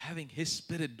having His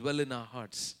Spirit dwell in our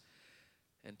hearts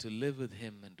and to live with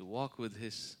Him and to walk with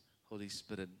His Holy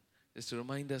Spirit. Just to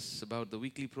remind us about the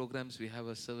weekly programs, we have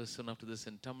a service soon after this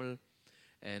in Tamil,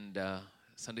 and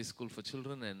Sunday school for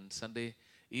children, and Sunday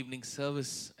evening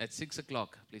service at 6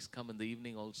 o'clock. Please come in the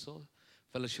evening also.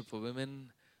 Fellowship for women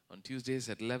on Tuesdays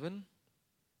at 11,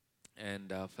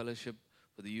 and fellowship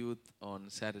for the youth on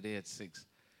Saturday at 6.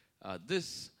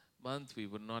 This month we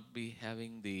would not be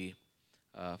having the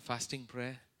fasting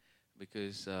prayer,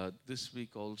 because this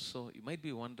week also, you might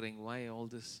be wondering why all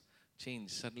this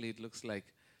change. Suddenly it looks like,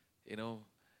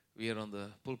 we are on the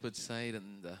pulpit side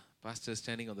and the pastor is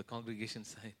standing on the congregation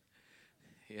side.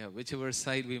 Yeah, whichever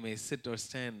side we may sit or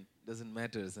stand, doesn't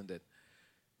matter, isn't it?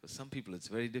 For some people it's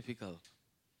very difficult.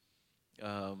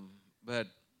 But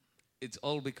it's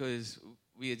all because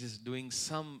we are just doing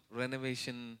some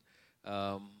renovation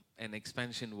and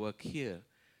expansion work here.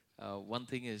 One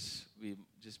thing is we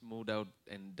just moved out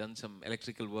and done some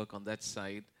electrical work on that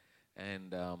side,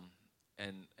 and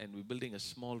we're building a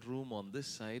small room on this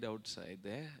side, outside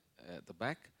there, at the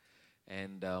back,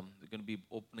 and we're going to be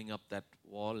opening up that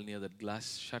wall near that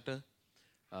glass shutter,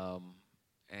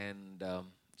 and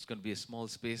it's going to be a small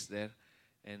space there,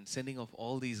 and sending off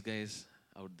all these guys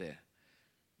out there,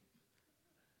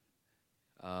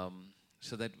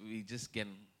 so that we just can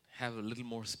have a little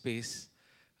more space,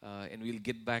 and we'll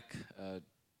get back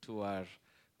to our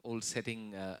old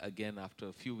setting again after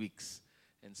a few weeks.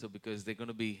 And so because they're going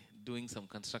to be doing some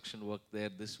construction work there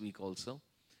this week also,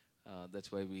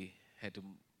 that's why we had to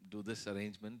do this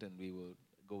arrangement, and we will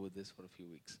go with this for a few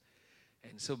weeks.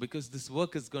 And so because this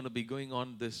work is going to be going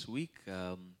on this week,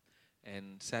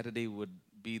 and Saturday would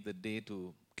be the day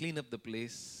to clean up the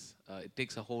place. It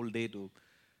takes a whole day to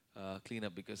clean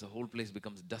up because the whole place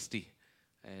becomes dusty.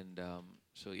 And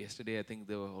so yesterday I think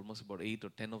there were almost about 8 or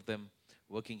 10 of them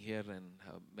working here, and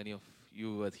many of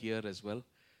you were here as well.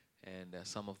 And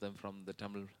some of them from the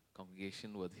Tamil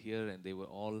congregation were here, and they were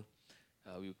all,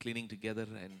 we were cleaning together,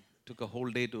 and took a whole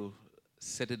day to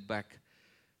set it back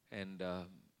and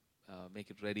make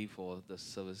it ready for the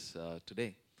service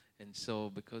today. And so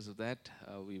because of that,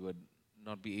 we would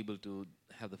not be able to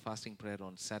have the fasting prayer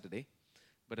on Saturday.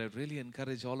 But I really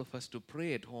encourage all of us to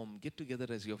pray at home. Get together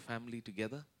as your family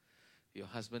together, your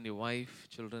husband, your wife,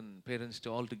 children, parents,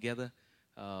 to all together.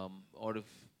 Or if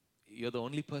you're the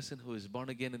only person who is born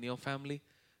again in your family,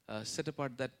 set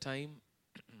apart that time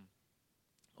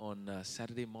on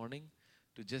Saturday morning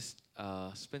to just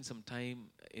spend some time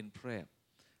in prayer.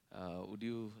 Would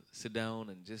you sit down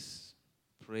and just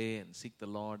pray and seek the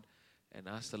Lord and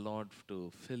ask the Lord to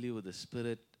fill you with the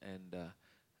Spirit and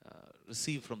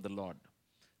receive from the Lord?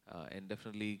 And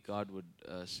definitely God would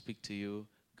speak to you.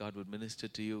 God would minister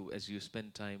to you as you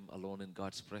spend time alone in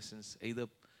God's presence, either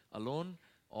alone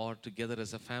or together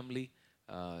as a family.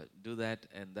 Do that,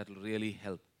 and that will really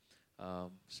help.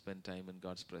 Spend time in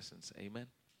God's presence. Amen.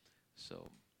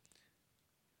 So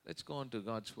let's go on to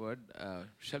God's word.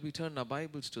 Shall we turn our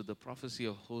Bibles to the prophecy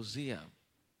of Hosea?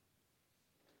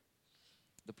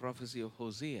 The prophecy of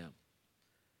Hosea.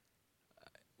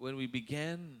 When we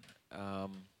began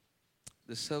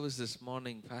the service this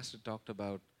morning, Pastor talked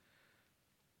about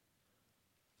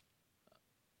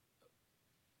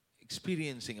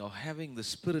experiencing or having the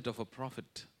spirit of a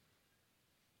prophet.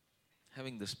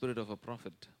 Having the spirit of a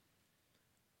prophet.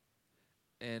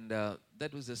 And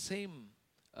that was the same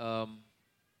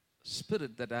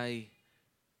spirit that I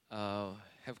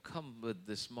have come with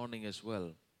this morning as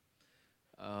well.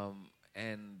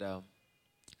 And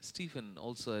Stephen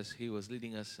also, as he was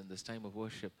leading us in this time of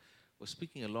worship, was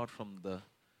speaking a lot from the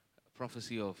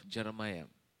prophecy of Jeremiah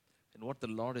and what the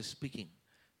Lord is speaking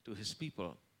to His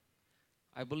people.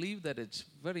 I believe that it's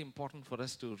very important for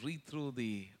us to read through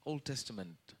the Old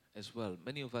Testament as well.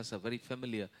 Many of us are very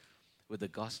familiar with the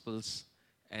Gospels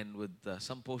and with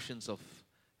some portions of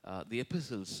the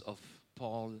epistles of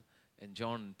Paul and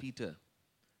John and Peter.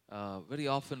 Very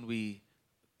often we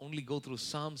only go through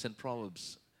Psalms and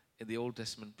Proverbs in the Old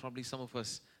Testament. Probably some of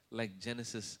us like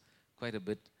Genesis quite a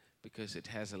bit because it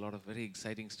has a lot of very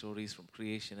exciting stories from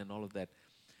creation and all of that.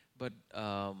 But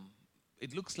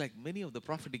it looks like many of the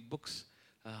prophetic books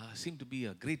seem to be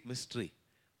a great mystery.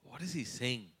 What is he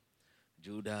saying?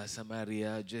 Judah,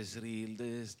 Samaria, Jezreel,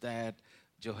 this, that,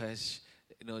 Jehoshaphat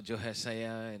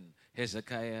and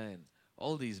Hezekiah, and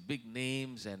all these big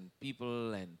names and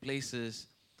people and places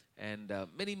and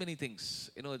many, many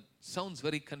things. It sounds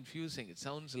very confusing. It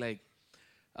sounds like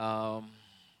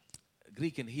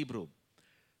Greek and Hebrew,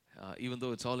 even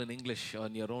though it's all in English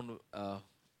on your own,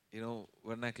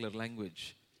 vernacular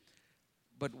language.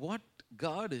 But what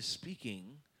God is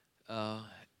speaking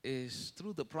is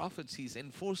through the prophets. He's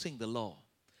enforcing the law.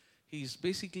 He's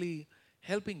basically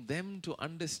helping them to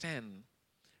understand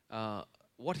uh,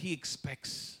 what he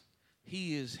expects.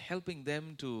 He is helping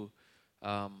them to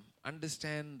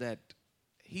understand that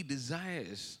he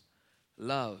desires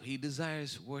love, he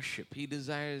desires worship, he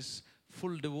desires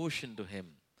full devotion to him.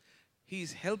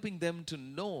 He's helping them to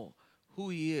know who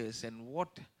he is and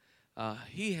what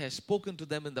he has spoken to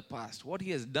them in the past, what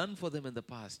he has done for them in the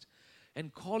past,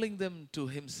 and calling them to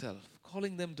himself,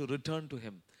 calling them to return to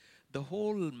him. The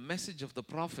whole message of the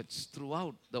prophets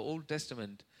throughout the Old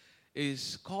Testament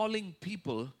is calling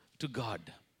people to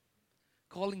God,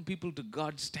 calling people to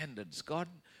God's standards. God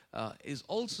is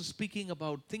also speaking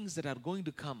about things that are going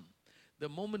to come. The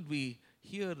moment we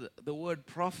hear the word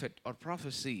prophet or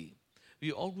prophecy,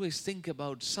 we always think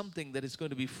about something that is going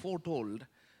to be foretold,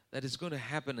 that is going to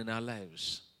happen in our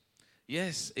lives.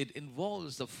 Yes, it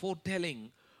involves the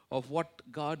foretelling of what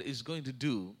God is going to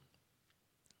do,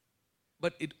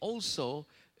 but it also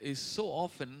is so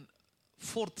often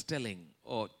forthtelling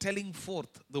or telling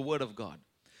forth the word of God,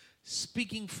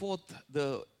 speaking forth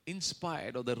the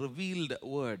inspired or the revealed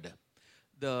word.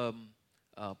 The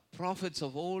prophets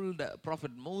of old,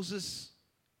 Prophet Moses,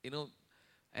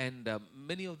 and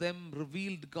many of them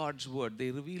revealed God's word.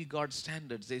 They revealed God's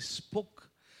standards. They spoke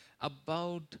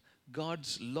about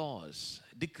God's laws,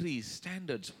 decrees,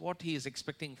 standards, what he is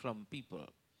expecting from people,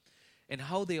 and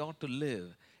how they ought to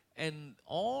live. And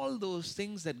all those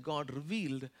things that God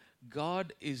revealed,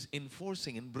 God is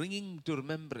enforcing and bringing to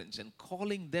remembrance and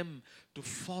calling them to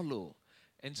follow.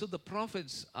 And so the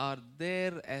prophets are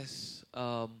there as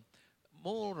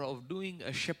more of doing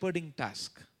a shepherding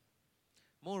task,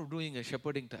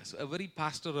 a very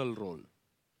pastoral role.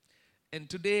 And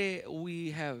today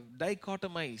we have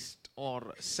dichotomized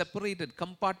or separated,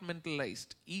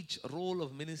 compartmentalized each role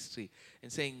of ministry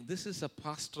and saying this is a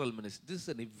pastoral ministry, this is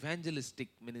an evangelistic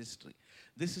ministry,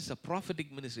 this is a prophetic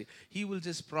ministry. He will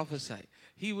just prophesy.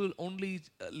 He will only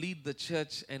lead the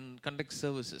church and conduct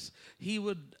services. He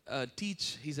would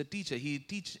teach. He's a teacher. He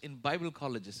teaches in Bible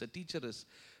colleges. A teacher is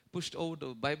pushed over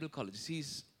to Bible colleges.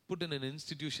 He's put in an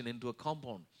institution, into a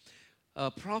compound. A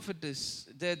prophet is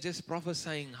there just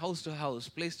prophesying house to house,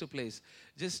 place to place,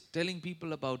 just telling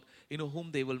people about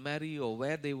whom they will marry or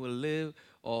where they will live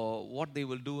or what they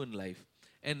will do in life.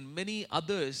 And many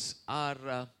others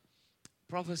are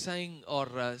prophesying or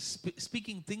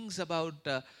speaking things about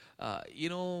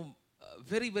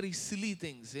very, very silly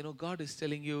things. God is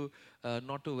telling you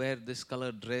not to wear this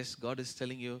colored dress. God is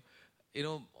telling you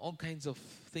all kinds of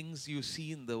things you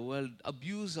see in the world,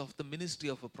 abuse of the ministry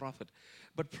of a prophet.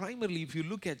 But primarily, if you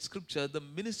look at scripture, the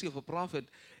ministry of a prophet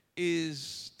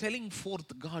is telling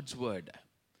forth God's word.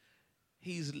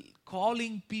 He's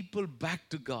calling people back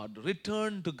to God,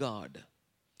 return to God.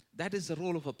 That is the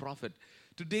role of a prophet.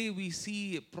 Today we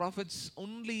see prophets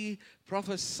only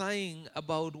prophesying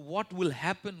about what will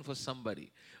happen for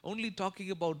somebody, only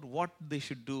talking about what they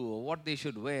should do or what they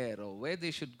should wear or where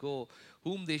they should go,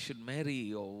 whom they should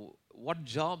marry or what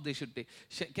job they should take.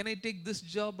 Can I take this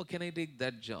job or can I take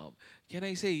that job? Can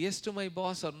I say yes to my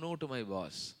boss or no to my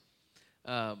boss?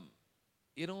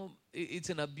 It's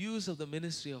an abuse of the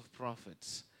ministry of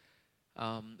prophets.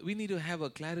 We need to have a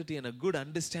clarity and a good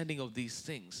understanding of these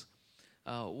things.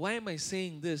 Why am I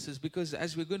saying this is because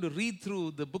as we're going to read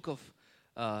through the book of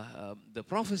the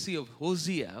prophecy of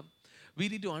Hosea, we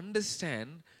need to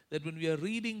understand that when we are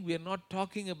reading, we are not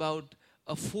talking about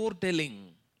a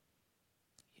foretelling.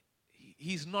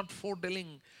 He's not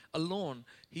foretelling alone.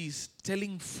 He's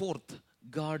telling forth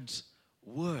God's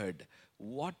word,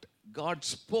 what God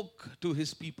spoke to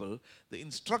his people, the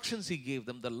instructions he gave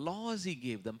them, the laws he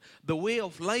gave them, the way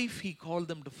of life he called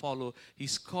them to follow.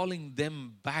 He's calling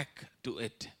them back to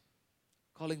it.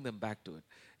 Calling them back to it.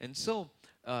 And so,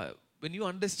 when you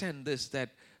understand this,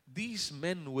 that these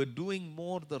men were doing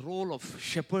more the role of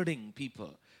shepherding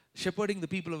people, shepherding the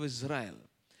people of Israel.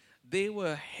 They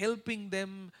were helping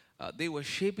them. They were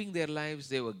shaping their lives.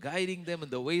 They were guiding them in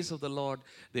the ways of the Lord.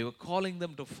 They were calling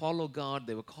them to follow God.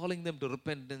 They were calling them to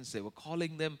repentance. They were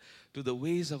calling them to the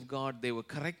ways of God. They were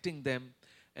correcting them.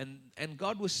 And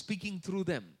God was speaking through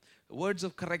them. Words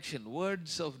of correction,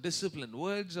 words of discipline,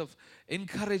 words of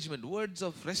encouragement, words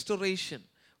of restoration,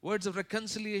 words of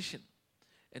reconciliation.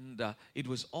 And it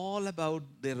was all about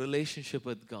their relationship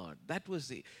with God. That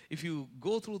was if you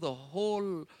go through the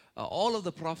whole, all of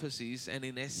the prophecies, and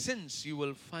in essence, you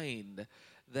will find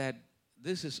that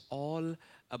this is all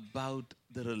about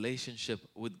the relationship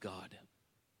with God.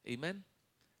 Amen?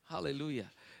 Hallelujah.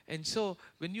 And so,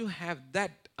 when you have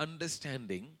that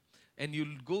understanding, and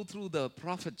you'll go through the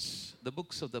prophets, the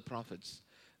books of the prophets,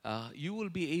 you will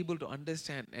be able to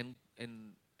understand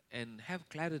and have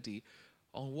clarity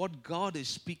on what God is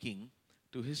speaking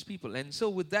to his people. And so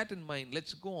with that in mind,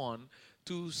 let's go on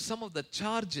to some of the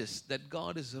charges that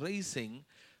God is raising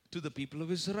to the people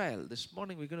of Israel. This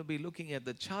morning we're going to be looking at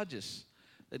the charges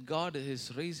that God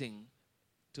is raising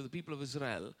to the people of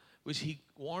Israel, which he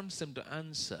wants them to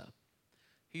answer.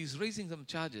 He's raising some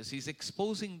charges. He's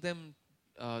exposing them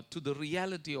to the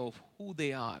reality of who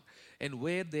they are and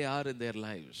where they are in their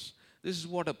lives. This is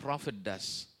what a prophet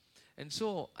does. And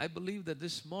so I believe that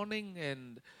this morning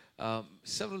and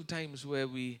several times where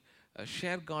we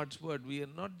share God's word, we are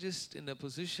not just in a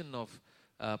position of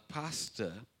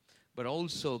pastor, but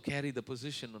also carry the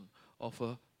position of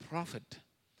a prophet.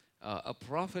 A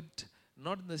prophet,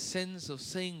 not in the sense of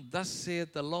saying, thus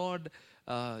saith the Lord,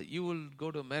 you will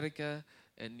go to America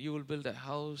and you will build a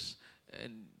house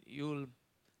and you will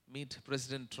meet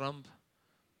President Trump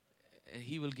and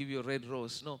he will give you a red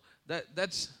rose. No,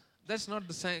 that's not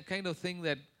the kind of thing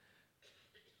that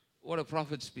what a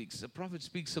prophet speaks. A prophet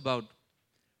speaks about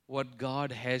what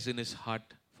God has in his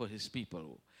heart for his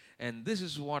people. And this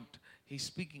is what he's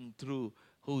speaking through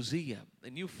Hosea.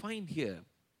 And you find here,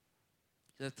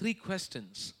 there are three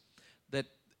questions that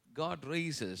God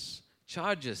raises,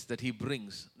 charges that he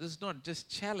brings. This is not just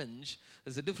challenge.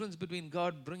 There's a difference between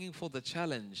God bringing forth a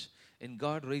challenge and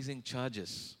God raising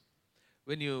charges.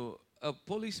 A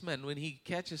policeman, when he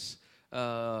catches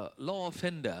a law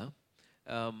offender,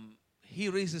 he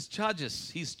raises charges.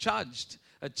 He's charged.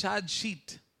 A charge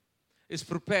sheet is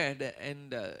prepared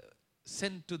and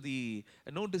sent to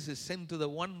a notice is sent to the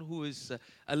one who is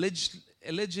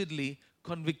allegedly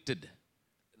convicted.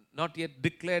 Not yet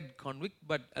declared convict,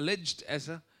 but alleged as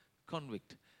a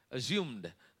convict.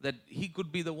 Assumed that he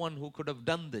could be the one who could have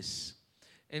done this.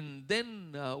 And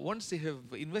then once they have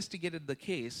investigated the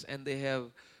case and they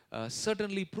have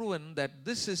certainly proven that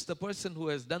this is the person who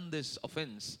has done this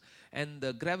offense and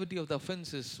the gravity of the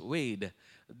offense is weighed,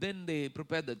 then they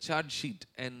prepare the charge sheet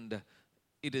and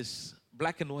it is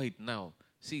black and white now.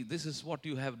 See, this is what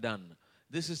you have done.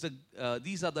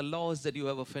 These are the laws that you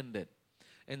have offended.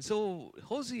 And so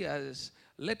Hosea's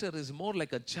letter is more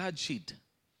like a charge sheet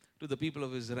to the people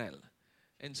of Israel.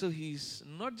 And so he's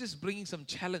not just bringing some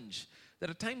challenge. There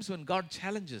are times when God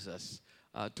challenges us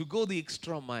to go the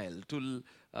extra mile, to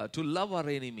love our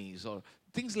enemies, or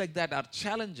things like that are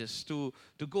challenges to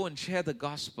go and share the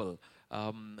gospel.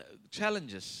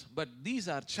 Challenges. But these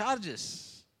are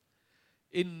charges,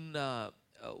 in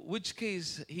which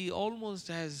case he almost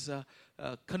has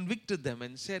convicted them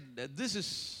and said,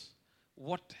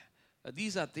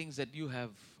 these are things that you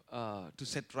have to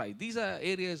set right. These are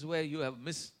areas where you have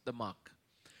missed the mark.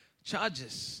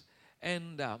 Charges.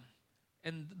 And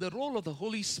the role of the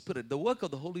Holy Spirit, the work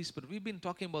of the Holy Spirit. We've been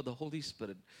talking about the Holy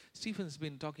Spirit. Stephen's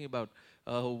been talking about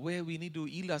where we need to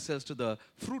yield ourselves to the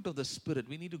fruit of the Spirit.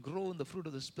 We need to grow in the fruit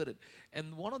of the Spirit.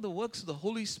 And one of the works of the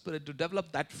Holy Spirit to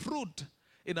develop that fruit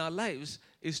in our lives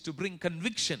is to bring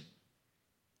conviction.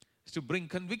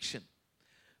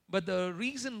 But the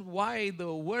reason why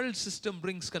the world system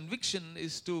brings conviction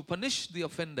is to punish the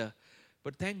offender.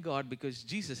 But thank God, because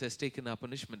Jesus has taken our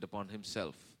punishment upon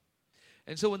himself.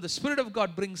 And so when the Spirit of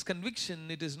God brings conviction,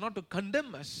 it is not to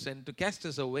condemn us and to cast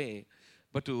us away,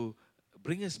 but to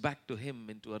bring us back to him,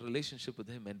 into a relationship with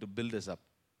him, and to build us up.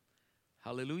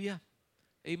 Hallelujah.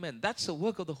 Amen. That's the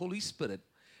work of the Holy Spirit.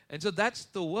 And so that's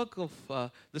the work of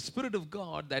the Spirit of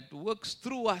God that works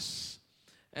through us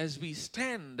as we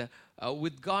stand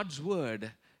with God's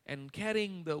word and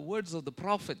carrying the words of the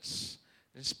prophets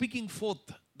and speaking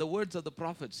forth the words of the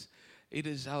prophets. It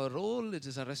is our role, it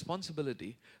is our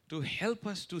responsibility to help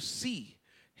us to see,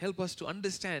 help us to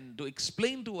understand, to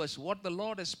explain to us what the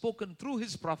Lord has spoken through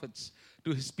his prophets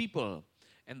to his people.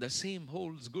 And the same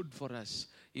holds good for us,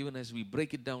 even as we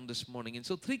break it down this morning. And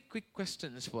so 3 quick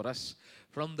questions for us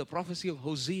from the prophecy of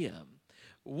Hosea.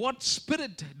 What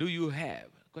spirit do you have?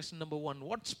 Question number 1,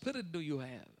 what spirit do you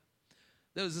have?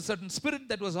 There was a certain spirit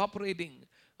that was operating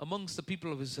amongst the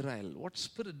people of Israel. What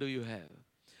spirit do you have?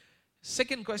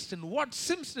 Second question, what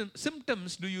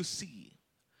symptoms do you see?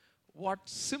 What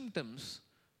symptoms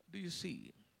do you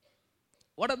see?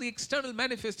 What are the external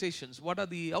manifestations? What are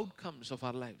the outcomes of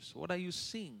our lives? What are you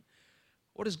seeing?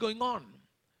 What is going on?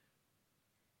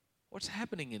 What's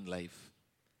happening in life?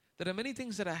 There are many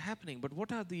things that are happening, but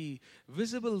what are the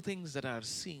visible things that are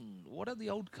seen? What are the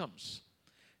outcomes?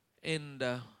 And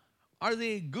are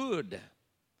they good?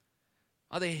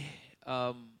 Are they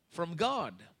from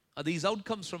God? Are these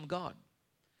outcomes from God?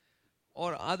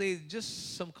 Or are they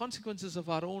just some consequences of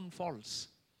our own faults?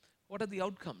 What are the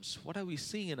outcomes? What are we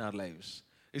seeing in our lives?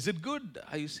 Is it good?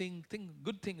 Are you seeing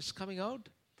good things coming out?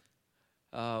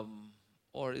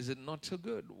 Or is it not so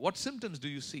good? What symptoms do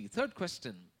you see? Third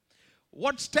question,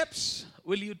 What steps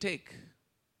will you take?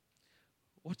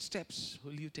 What steps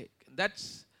will you take? And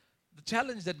that's the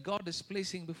challenge that God is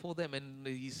placing before them. And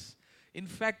He's, in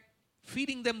fact,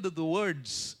 feeding them the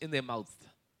words in their mouth.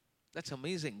 That's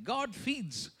amazing. God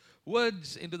feeds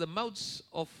words into the mouths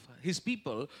of His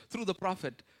people through the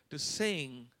prophet to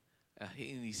saying,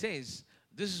 He says,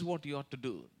 this is what you ought to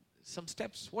do. Some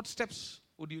steps. What steps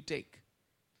would you take?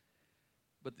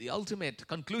 But the ultimate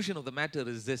conclusion of the matter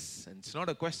is this, and it's not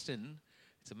a question,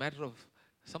 it's a matter of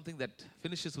something that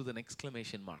finishes with an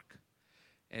exclamation mark.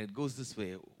 And it goes this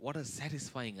way: what a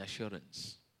satisfying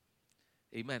assurance.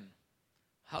 Amen.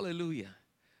 Hallelujah.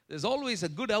 There's always a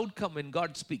good outcome when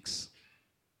God speaks.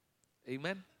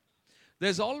 Amen.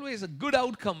 There's always a good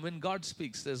outcome when God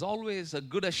speaks. There's always a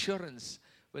good assurance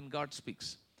when God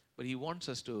speaks. But He wants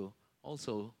us to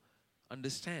also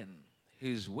understand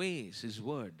His ways, His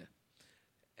word,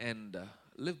 and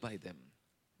live by them.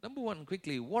 Number one,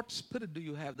 quickly, what spirit do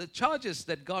you have? The charges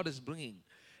that God is bringing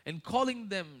and calling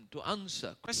them to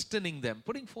answer, questioning them,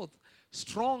 putting forth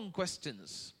strong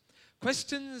questions.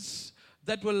 Questions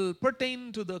that will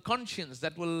pertain to the conscience,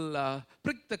 that will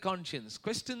prick the conscience.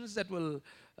 Questions that will,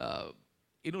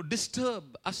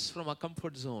 disturb us from our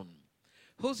comfort zone.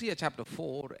 Hosea chapter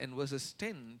 4 and verses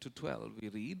 10 to 12, we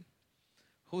read.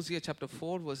 Hosea chapter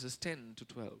 4 verses 10 to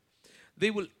 12. They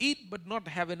will eat but not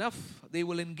have enough. They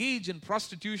will engage in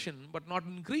prostitution but not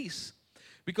increase,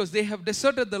 because they have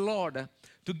deserted the Lord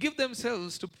to give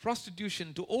themselves to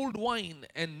prostitution, to old wine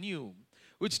and new,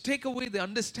 which take away the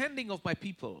understanding of my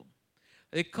people.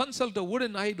 They consult a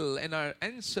wooden idol and are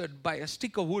answered by a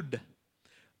stick of wood.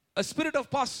 A spirit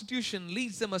of prostitution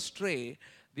leads them astray.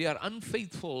 They are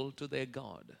unfaithful to their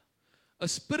God. A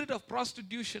spirit of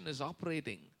prostitution is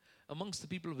operating amongst the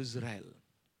people of Israel.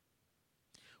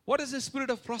 What is the spirit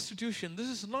of prostitution? This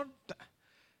is not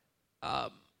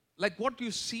like what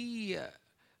you see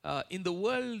in the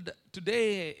world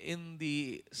today in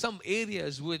some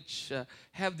areas which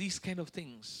have these kind of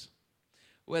things,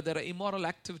 where there are immoral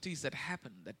activities that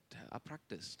happen, that are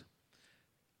practiced.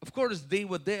 Of course, they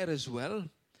were there as well.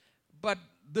 But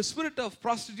the spirit of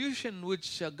prostitution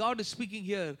which God is speaking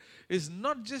here is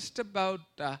not just about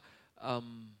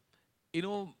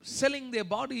selling their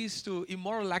bodies to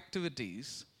immoral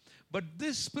activities. But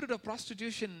this spirit of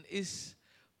prostitution is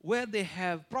where they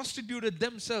have prostituted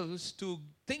themselves to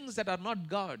things that are not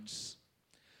God's.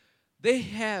 They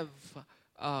have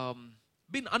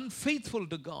been unfaithful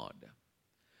to God.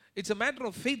 It's a matter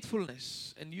of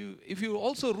faithfulness. And if you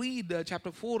also read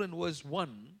chapter 4 and verse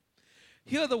 1,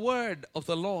 hear the word of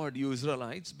the Lord, you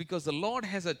Israelites, because the Lord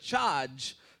has a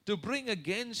charge to bring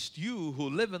against you who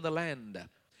live in the land.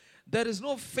 There is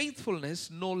no faithfulness,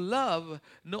 no love,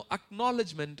 no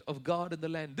acknowledgement of God in the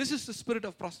land. This is the spirit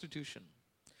of prostitution.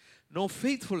 No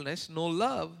faithfulness, no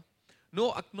love,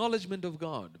 no acknowledgement of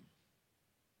God.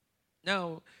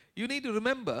 Now, you need to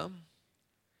remember,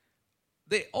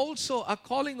 they also are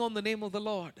calling on the name of the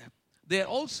Lord. They are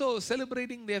also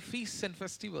celebrating their feasts and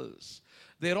festivals.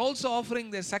 They are also offering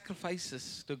their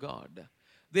sacrifices to God.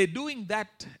 They're doing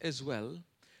that as well,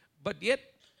 but yet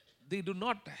they do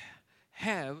not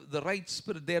have the right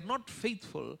spirit. They are not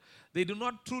faithful. They do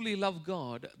not truly love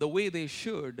God the way they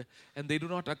should, and they do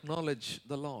not acknowledge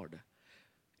the Lord.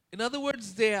 In other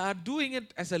words, they are doing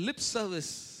it as a lip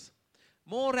service,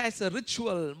 more as a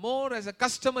ritual, more as a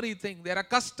customary thing. They are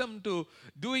accustomed to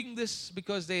doing this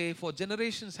because they for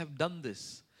generations have done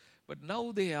this. But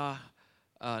now they are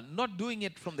not doing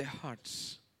it from their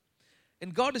hearts.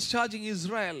 And God is charging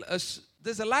Israel,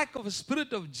 there's a lack of a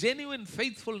spirit of genuine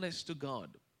faithfulness to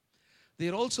God.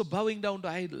 They're also bowing down to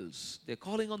idols. They're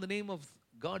calling on the name of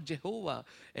God Jehovah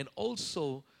and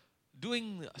also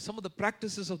doing some of the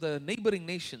practices of the neighboring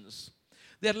nations.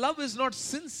 Their love is not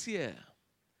sincere.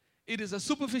 It is a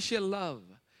superficial love.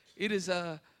 It is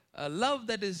a love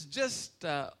that is just,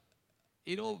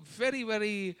 very,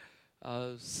 very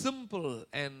simple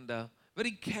and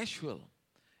very casual.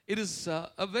 It is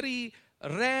a very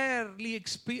rarely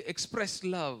expressed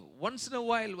love. Once in a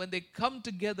while, when they come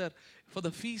together for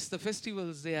the feasts, the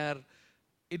festivals,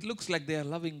 it looks like they are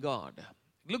loving God.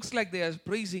 It looks like they are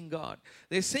praising God.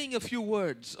 They're saying a few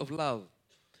words of love.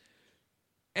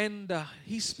 And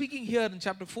he's speaking here in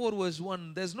chapter 4, verse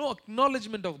 1. There's no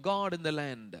acknowledgement of God in the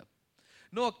land.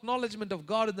 No acknowledgement of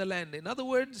God in the land. In other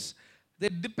words, their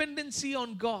dependency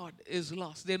on God is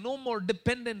lost. They're no more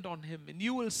dependent on Him. And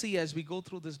you will see as we go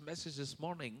through this message this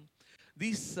morning,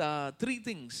 these three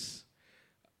things,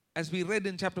 as we read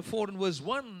in chapter 4 and verse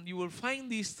 1, you will find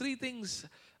these three things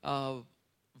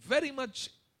very much,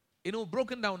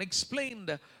 broken down,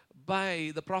 explained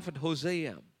by the prophet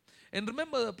Hosea. And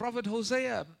remember, the prophet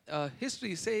Hosea,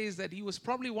 history says that he was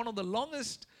probably one of the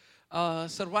longest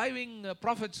surviving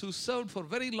prophets who served for a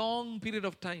very long period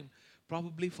of time,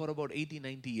 probably for about 80,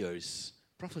 90 years,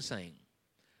 prophesying.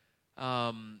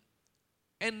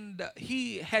 And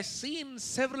he has seen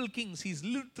several kings. He's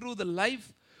lived through the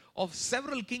life of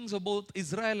several kings of both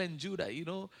Israel and Judah. You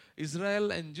know,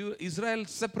 Israel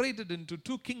separated into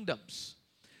two kingdoms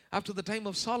after the time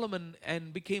of Solomon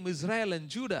and became Israel and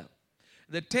Judah.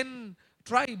 The 10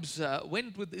 tribes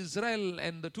went with Israel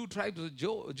and the 2 tribes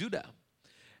of Judah.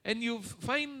 And you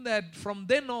find that from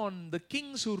then on, the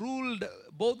kings who ruled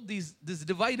both this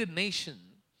divided nation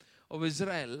of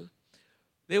Israel,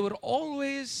 they were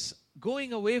always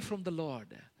going away from the Lord.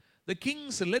 The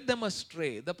kings led them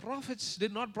astray. The prophets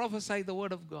did not prophesy the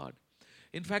word of God.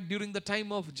 In fact, during the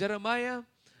time of Jeremiah,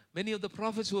 many of the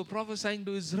prophets who were prophesying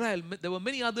to Israel, there were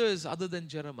many others other than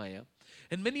Jeremiah.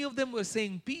 And many of them were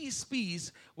saying, peace,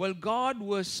 peace, while God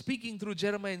was speaking through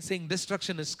Jeremiah and saying,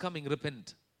 destruction is coming,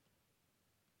 repent.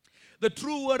 The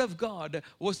true word of God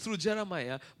was through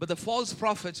Jeremiah, but the false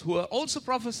prophets who were also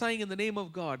prophesying in the name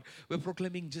of God were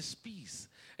proclaiming just peace.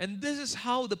 And this is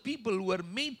how the people were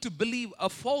made to believe a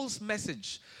false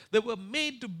message. They were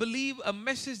made to believe a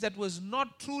message that was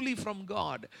not truly from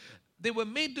God. They were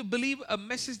made to believe a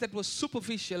message that was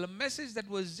superficial, a message that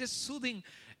was just soothing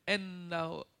and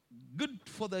good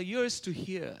for the ears to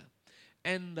hear.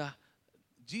 And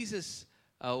Jesus,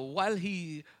 while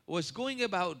he was going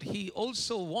about, he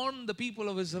also warned the people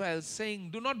of Israel, saying,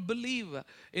 do not believe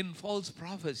in false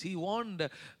prophets. He warned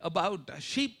about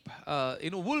sheep,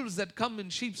 wolves that come in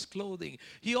sheep's clothing.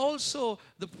 He also,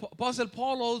 the Apostle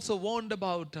Paul also warned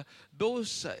about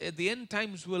those at the end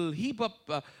times will heap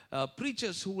up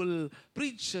preachers who will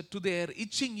preach to their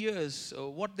itching ears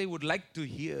what they would like to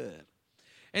hear.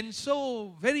 And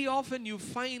so very often you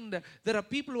find there are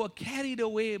people who are carried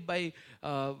away by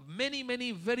many,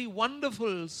 many very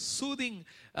wonderful, soothing,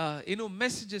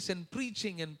 messages and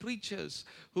preaching and preachers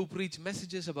who preach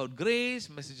messages about grace,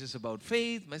 messages about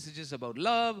faith, messages about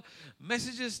love,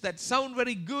 messages that sound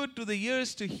very good to the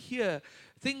ears to hear,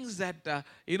 things that,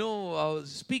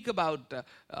 speak about,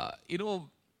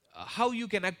 how you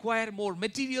can acquire more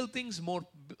material things,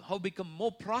 how become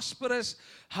more prosperous,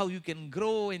 how you can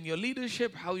grow in your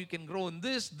leadership, how you can grow in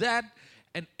this, that,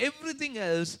 and everything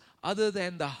else other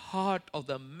than the heart of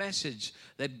the message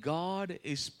that God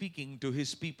is speaking to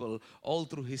his people all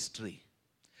through history.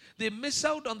 They miss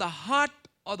out on the heart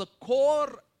or the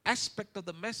core aspect of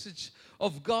the message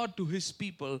of God to his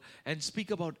people and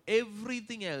speak about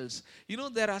everything else.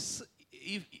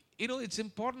 It's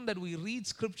important that we read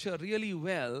Scripture really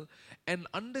well and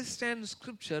understand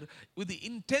Scripture with the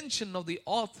intention of the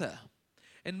author.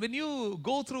 And when you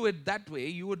go through it that way,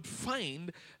 you would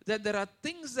find that there are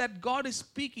things that God is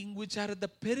speaking which are at the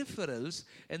peripherals,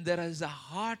 and there is a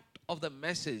heart of the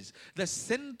message, the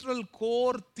central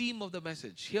core theme of the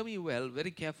message. Hear me well,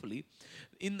 very carefully.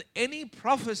 In any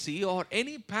prophecy or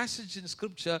any passage in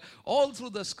Scripture, all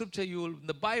through the Scripture, in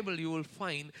the Bible, you will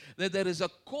find that there is a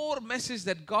core message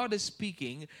that God is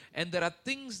speaking, and there are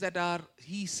things that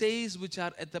he says which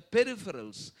are at the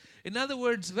peripherals. In other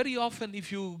words, very often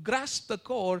if you grasp the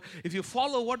core, if you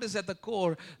follow what is at the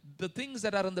core, the things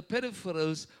that are on the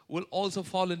peripherals will also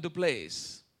fall into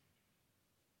place.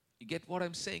 You get what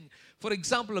I'm saying? For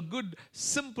example, a good,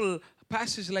 simple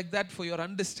passage like that for your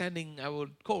understanding, I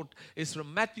would quote, is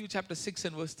from Matthew chapter 6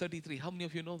 and verse 33. How many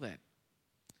of you know that?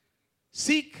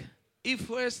 Seek ye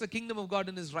first the kingdom of God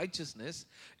and his righteousness,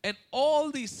 and all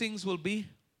these things will be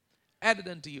added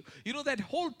unto you. You know, that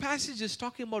whole passage is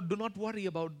talking about do not worry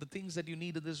about the things that you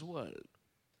need in this world.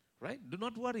 Right? Do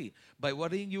not worry. By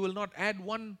worrying, you will not add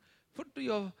one foot to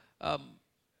your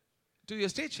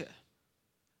stature.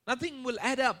 Nothing will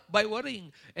add up by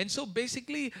worrying. And so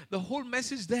basically the whole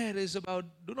message there is about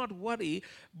do not worry,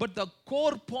 but the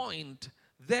core point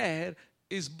there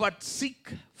is but seek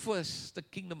first the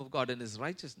kingdom of God and his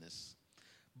righteousness.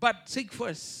 But seek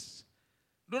first.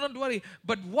 Do not worry.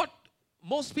 But what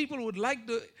most people would like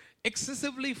to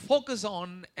excessively focus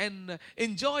on and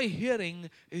enjoy hearing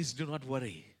is do not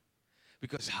worry.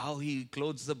 Because how he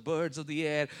clothes the birds of the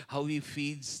air, how he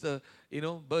feeds the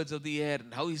birds of the air,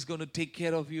 and how he's going to take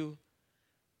care of you.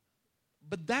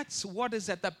 But that's what is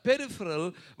at the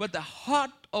peripheral, but the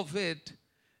heart of it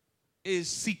is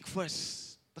seek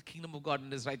first the kingdom of God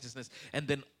and his righteousness, and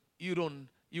then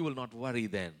you will not worry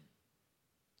then.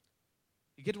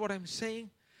 You get what I'm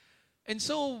saying? And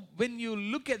so when you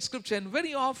look at Scripture, and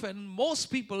very often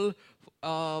most people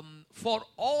for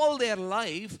all their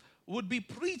life would be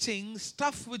preaching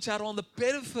stuff which are on the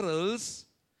peripherals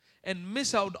and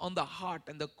miss out on the heart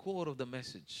and the core of the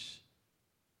message.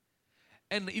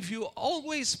 And if you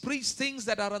always preach things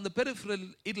that are on the peripheral,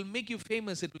 it'll make you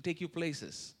famous, it will take you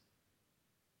places.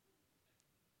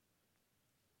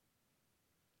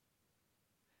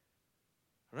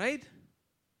 Right?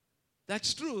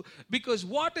 That's true. Because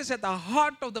what is at the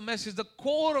heart of the message, the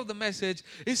core of the message,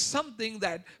 is something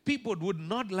that people would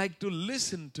not like to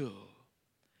listen to.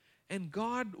 And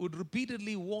God would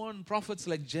repeatedly warn prophets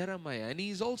like Jeremiah. And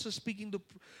he's also speaking to,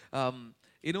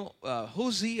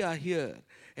 Hosea here.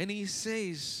 And he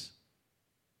says,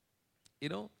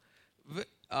 anyway,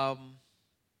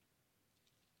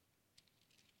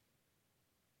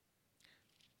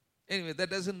 that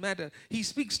doesn't matter. He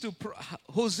speaks to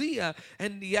Hosea,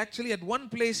 and he actually at one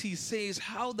place he says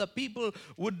how the people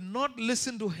would not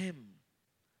listen to him.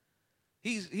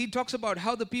 He talks about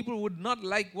how the people would not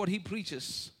like what he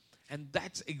preaches. And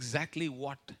that's exactly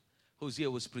what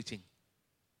Hosea was preaching.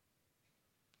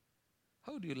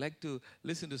 How do you like to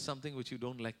listen to something which you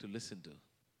don't like to listen to?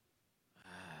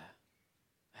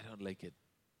 I don't like it.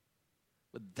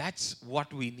 But that's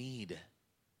what we need.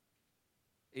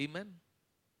 Amen?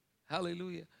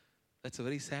 Hallelujah. That's a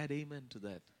very sad amen to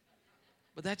that.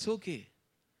 But that's okay.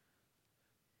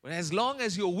 But as long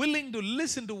as you're willing to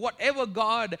listen to whatever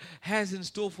God has in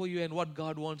store for you and what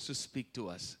God wants to speak to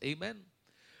us. Amen?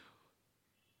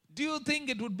 Do you think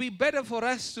it would be better for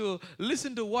us to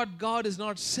listen to what God is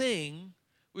not saying,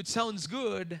 which sounds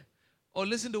good, or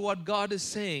listen to what God is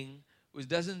saying, which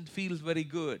doesn't feel very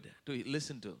good to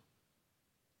listen to?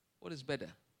 What is better?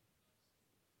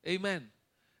 Amen.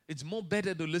 It's more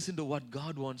better to listen to what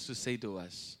God wants to say to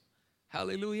us.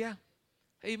 Hallelujah.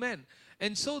 Amen.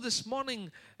 And so this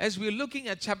morning, as we're looking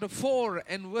at chapter 4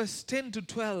 and verse 10 to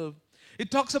 12, it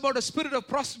talks about a spirit of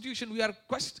prostitution.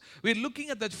 We're looking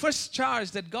at the first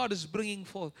charge that God is bringing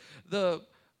forth.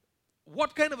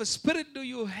 What kind of a spirit do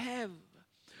you have?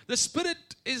 The spirit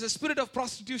is a spirit of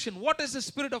prostitution. What is the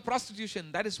spirit of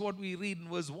prostitution? That is what we read in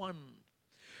verse 1.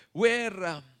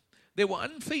 Where they were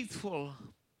unfaithful.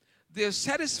 They were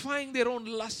satisfying their own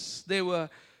lusts. They were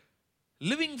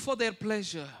living for their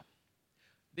pleasure.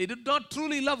 They did not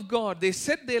truly love God. They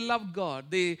said they loved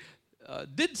God. They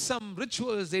did some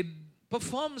rituals. They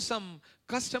performed some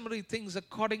customary things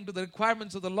according to the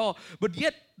requirements of the law. But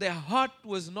yet their heart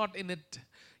was not in it.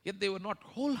 Yet they were not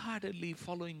wholeheartedly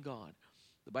following God.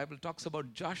 The Bible talks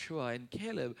about Joshua and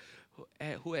Caleb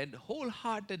who had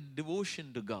wholehearted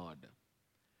devotion to God.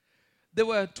 There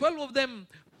were 12 of them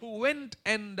who went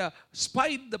and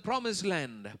spied the promised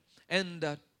land.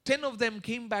 And 10 of them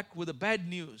came back with the bad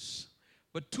news.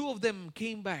 But 2 of them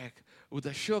came back with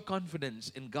a sure confidence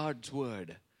in God's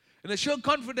word. And a sure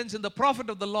confidence in the prophet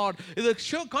of the Lord. And a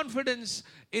sure confidence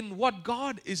in what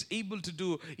God is able to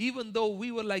do. Even though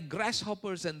we were like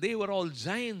grasshoppers and they were all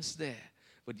giants there.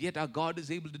 But yet our God is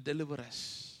able to deliver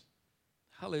us.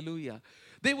 Hallelujah.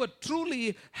 They were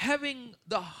truly having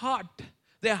their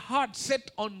heart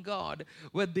set on God,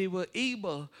 where they were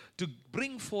able to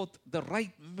bring forth the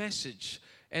right message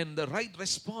and the right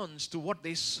response to what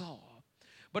they saw.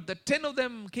 But the 10 of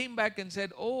them came back and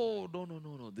said, oh,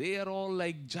 no. They are all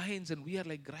like giants and we are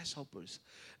like grasshoppers.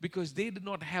 Because they did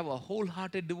not have a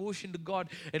wholehearted devotion to God.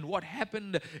 And what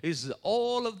happened is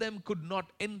all of them could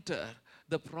not enter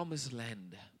the promised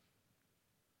land.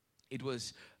 It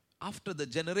was after the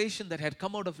generation that had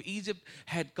come out of Egypt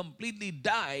had completely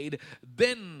died,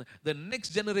 then the next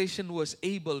generation was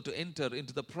able to enter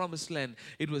into the promised land.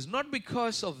 It was not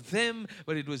because of them,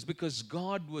 but it was because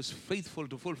God was faithful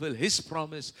to fulfill His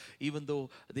promise, even though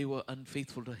they were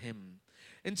unfaithful to Him.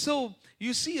 And so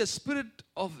you see a spirit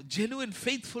of genuine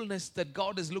faithfulness that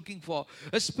God is looking for,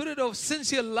 a spirit of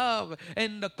sincere love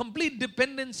and a complete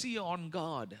dependency on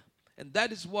God. And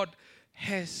that is what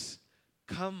has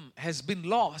been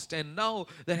lost, and now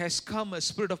there has come a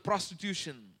spirit of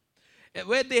prostitution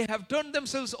where they have turned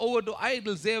themselves over to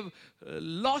idols. They have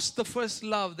lost the first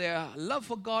love. Their love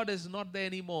for God is not there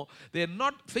anymore. They are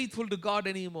not faithful to God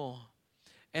anymore,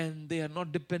 and they are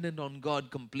not dependent on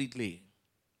God completely.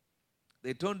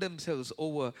 They turned themselves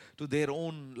over to their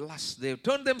own lust. They have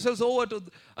turned themselves over to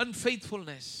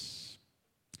unfaithfulness.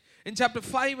 In chapter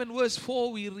 5 and verse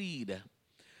 4 we read,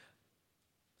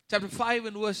 Chapter 5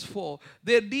 and verse 4,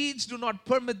 their deeds do not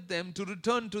permit them to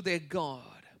return to their God.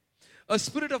 A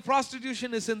spirit of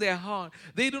prostitution is in their heart.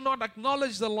 They do not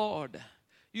acknowledge the Lord.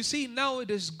 You see, now it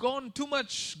has gone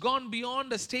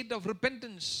beyond a state of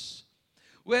repentance,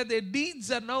 where their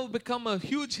deeds are now become a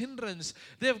huge hindrance.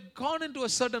 They have gone into a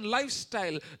certain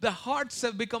lifestyle. The hearts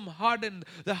have become hardened.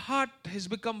 The heart has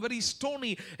become very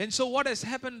stony. And so what has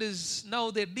happened is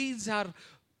now their deeds are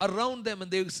around them,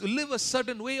 and they live a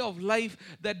certain way of life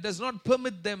that does not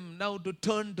permit them now to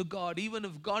turn to God. Even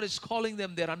if God is calling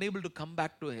them, they are unable to come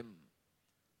back to Him.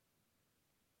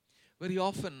 Very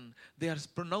often, they are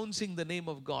pronouncing the name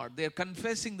of God. They are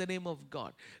confessing the name of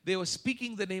God. They were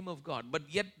speaking the name of God, but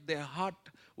yet their heart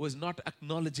was not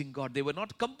acknowledging God. They were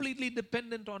not completely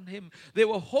dependent on Him. They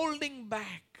were holding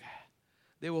back.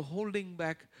 They were holding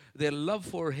back their love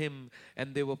for Him,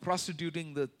 and they were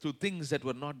prostituting to things that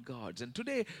were not God's. And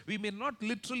today, we may not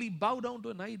literally bow down to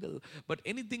an idol, but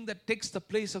anything that takes the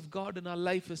place of God in our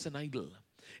life is an idol.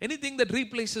 Anything that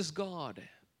replaces God.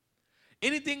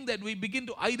 Anything that we begin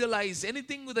to idolize,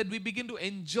 anything that we begin to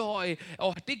enjoy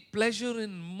or take pleasure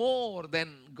in more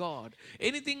than God,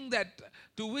 anything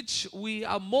to which we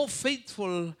are more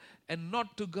faithful and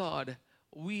not to God,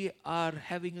 we are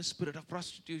having a spirit of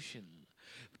prostitution.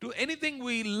 To anything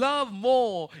we love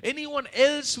more, anyone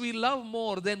else we love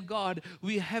more than God,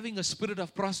 we are having a spirit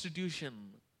of prostitution.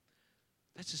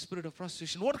 That's a spirit of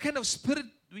prostitution. What kind of spirit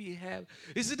we have?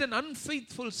 Is it an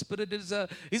unfaithful spirit? Is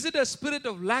it a spirit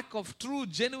of lack of true,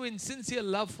 genuine, sincere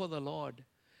love for the Lord?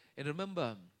 And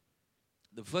remember,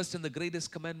 the first and the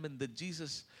greatest commandment that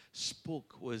Jesus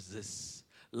spoke was this: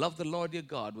 love the Lord your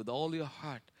God with all your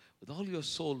heart, with all your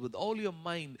soul, with all your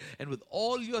mind, and with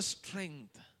all your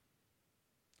strength.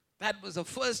 That was the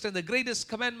first and the greatest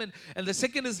commandment. And the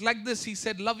second is like this. He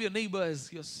said, love your neighbor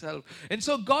as yourself. And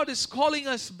so God is calling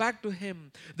us back to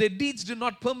Him. Their deeds do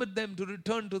not permit them to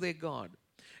return to their God.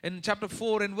 In chapter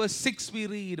 4 and verse 6 we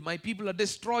read, my people are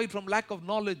destroyed from lack of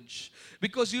knowledge.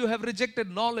 Because you have rejected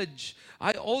knowledge,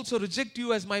 I also reject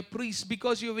you as my priest.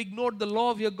 Because you have ignored the law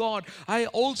of your God, I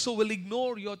also will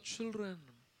ignore your children.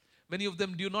 Many of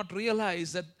them do not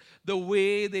realize that the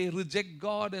way they reject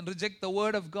God and reject the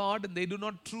word of God, and they do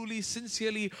not truly,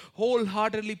 sincerely,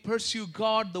 wholeheartedly pursue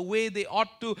God the way they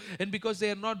ought to, and because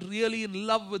they are not really in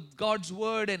love with God's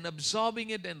word and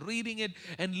absorbing it and reading it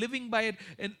and living by it,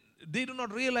 and they do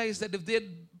not realize that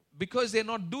because they're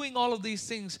not doing all of these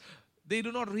things, they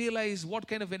do not realize what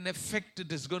kind of an effect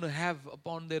it is going to have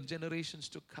upon their generations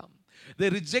to come. They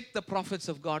reject the prophets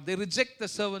of God. They reject the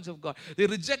servants of God. They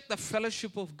reject the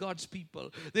fellowship of God's people.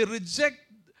 They reject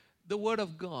the word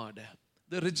of God.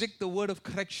 They reject the word of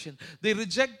correction. They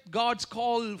reject God's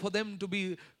call for them to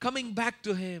be coming back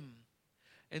to Him.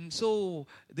 And so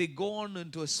they go on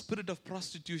into a spirit of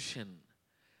prostitution.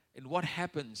 And what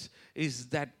happens is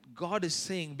that God is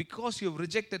saying, because you have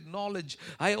rejected knowledge,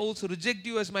 I also reject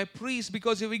you as my priest.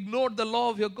 Because you have ignored the law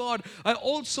of your God, I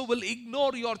also will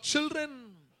ignore your children.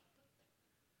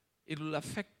 It will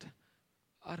affect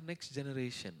our next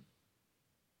generation.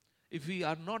 If we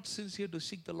are not sincere to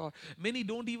seek the Lord, many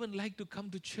don't even like to come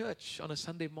to church on a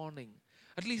Sunday morning.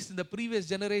 At least in the previous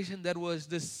generation, there was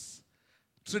this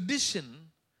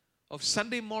tradition of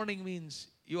Sunday morning means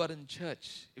you are in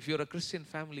church. If you're a Christian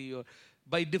family, you're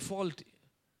by default,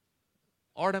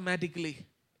 automatically,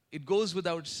 it goes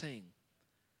without saying.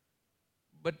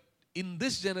 But in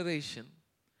this generation,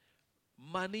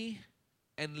 money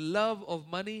and love of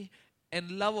money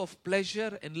and love of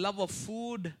pleasure and love of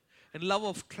food and love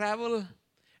of travel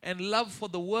and love for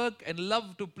the work and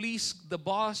love to please the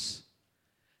boss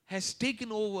has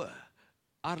taken over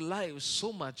our lives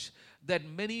so much that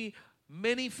many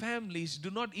families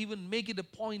do not even make it a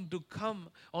point to come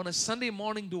on a Sunday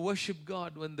morning to worship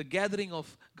God when the gathering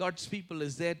of God's people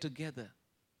is there together.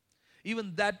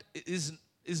 Even that is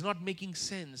not making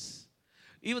sense.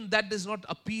 Even that is not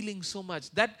appealing so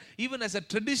much. That even as a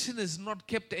tradition is not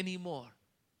kept anymore.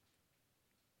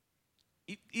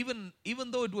 Even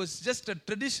though it was just a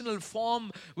traditional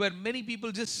form where many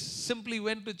people just simply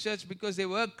went to church because they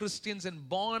were Christians and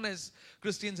born as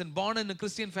Christians and born in a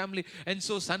Christian family, and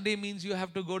so Sunday means you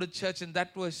have to go to church, and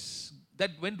that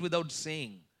went without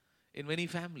saying in many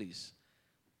families.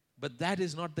 But that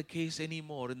is not the case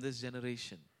anymore in this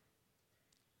generation.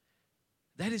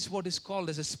 That is what is called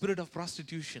as a spirit of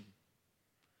prostitution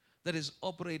that is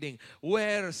operating,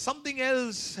 where something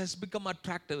else has become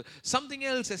attractive, something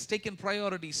else has taken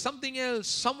priority, something else,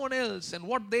 someone else, and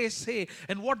what they say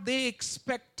and what they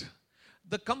expect.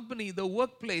 The company, the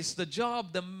workplace, the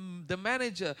job, the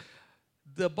manager,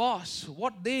 the boss,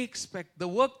 what they expect, the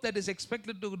work that is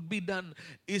expected to be done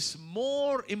is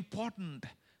more important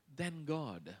than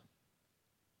God.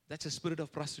 That's a spirit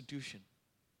of prostitution.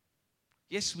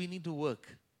 Yes, we need to work.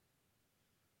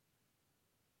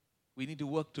 We need to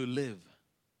work to live,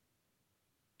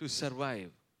 to survive.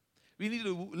 We need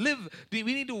to live, we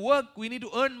need to work, we need to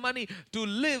earn money to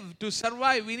live, to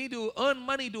survive. We need to earn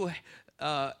money to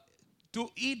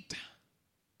eat,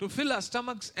 to fill our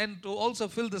stomachs and to also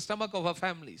fill the stomach of our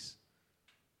families.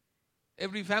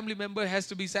 Every family member has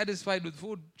to be satisfied with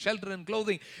food, shelter, and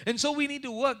clothing. And so we need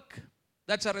to work.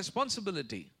 That's our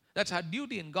responsibility. That's our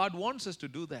duty, and God wants us to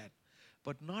do that.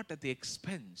 But not at the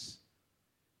expense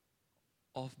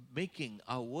of making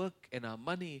our work and our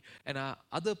money and our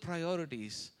other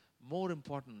priorities more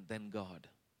important than God.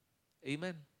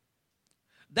 Amen.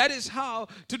 That is how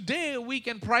today we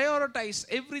can prioritize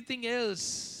everything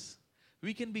else.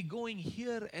 We can be going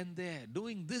here and there,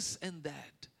 doing this and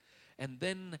that, and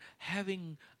then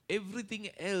having everything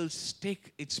else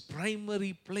take its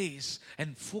primary place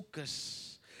and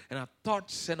focus. And our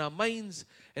thoughts and our minds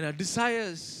and our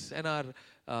desires and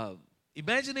our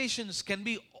imaginations can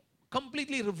be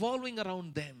completely revolving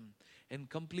around them and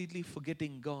completely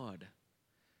forgetting God.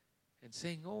 And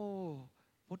saying, oh,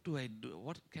 what do I do?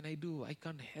 What can I do? I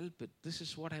can't help it. This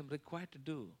is what I'm required to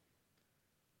do.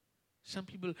 Some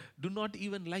people do not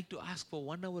even like to ask for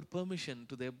 1 hour permission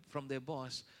from their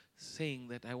boss, saying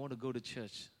that I want to go to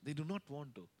church. They do not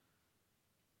want to.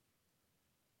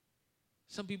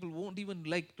 Some people won't even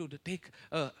like to take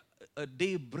a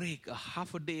day break, a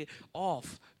half a day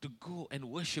off to go and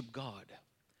worship God.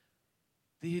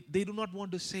 They do not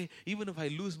want to say, even if I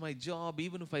lose my job,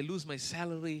 even if I lose my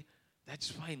salary, that's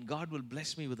fine. God will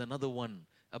bless me with another one,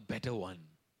 a better one.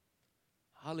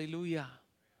 Hallelujah.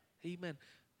 Amen.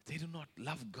 They do not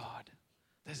love God.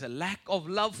 There's a lack of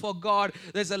love for God.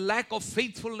 There's a lack of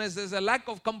faithfulness. There's a lack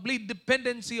of complete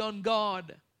dependency on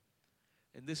God.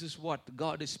 And this is what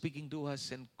God is speaking to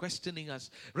us and questioning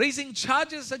us, raising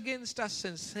charges against us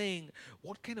and saying,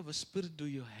 what kind of a spirit do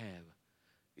you have?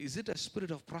 Is it a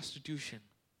spirit of prostitution?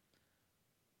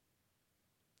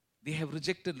 They have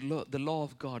rejected the law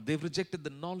of God. They've rejected the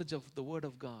knowledge of the Word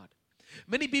of God.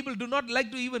 Many people do not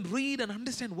like to even read and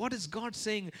understand what is God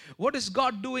saying, what is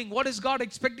God doing, what is God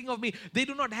expecting of me. They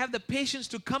do not have the patience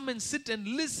to come and sit and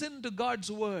listen to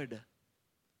God's Word.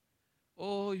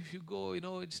 Oh, if you go,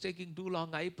 it's taking too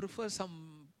long. I prefer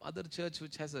some other church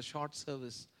which has a short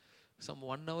service. Some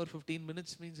 1 hour, 15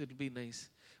 minutes means it will be nice.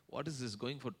 What is this,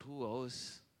 going for 2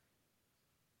 hours?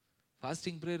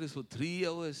 Fasting prayer is for 3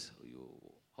 hours.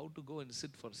 How to go and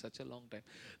sit for such a long time?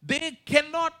 They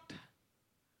cannot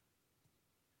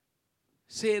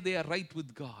say they are right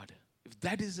with God. If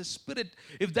that is a spirit,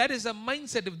 if that is a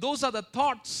mindset, if those are the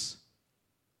thoughts,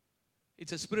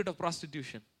 it's a spirit of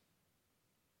prostitution.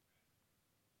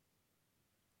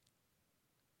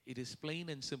 It is plain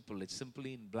and simple. It's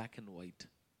simply in black and white.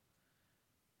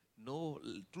 No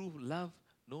true love,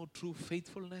 no true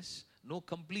faithfulness, no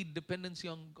complete dependency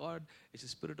on God. It's a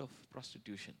spirit of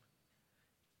prostitution.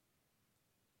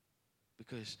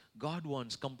 Because God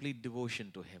wants complete devotion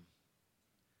to Him.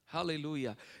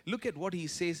 Hallelujah. Look at what He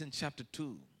says in chapter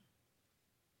 2.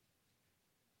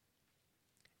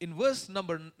 In verse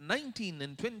number 19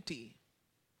 and 20.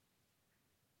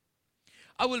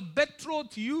 I will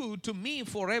betroth you to me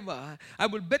forever. I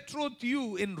will betroth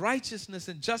you in righteousness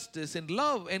and justice, in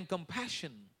love and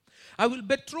compassion. I will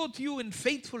betroth you in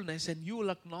faithfulness, and you will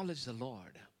acknowledge the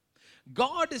Lord.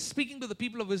 God is speaking to the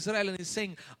people of Israel and He's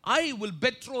saying, I will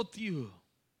betroth you.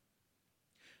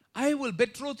 I will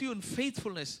betroth you in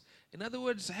faithfulness. In other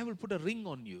words, I will put a ring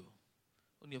on you,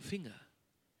 on your finger.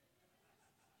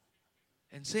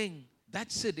 And saying,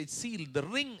 that's it, it's sealed. The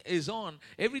ring is on.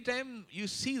 Every time you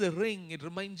see the ring, it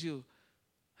reminds you,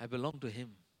 I belong to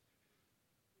Him.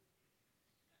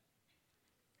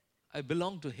 I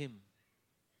belong to Him.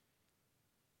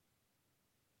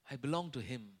 I belong to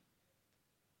Him.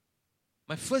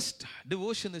 My first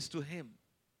devotion is to Him.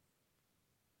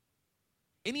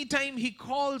 Anytime He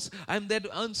calls, I'm there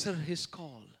to answer His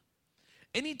call.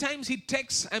 Anytime He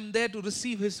texts, I'm there to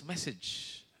receive His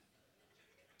message.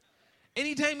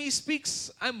 Anytime He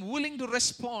speaks, I'm willing to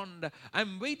respond.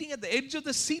 I'm waiting at the edge of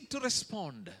the seat to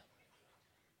respond.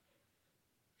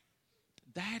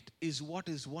 That is what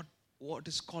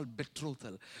is called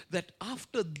betrothal. That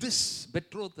after this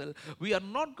betrothal, we are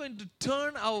not going to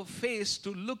turn our face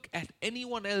to look at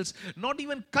anyone else, not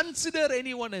even consider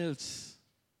anyone else.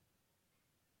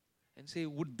 And say,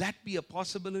 would that be a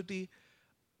possibility?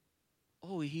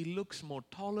 Oh, he looks more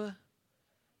taller,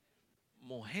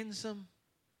 more handsome,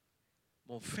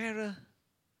 more fairer.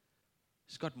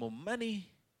 He's got more money.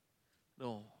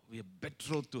 No, we are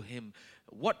betrothed to him.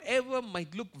 Whatever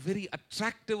might look very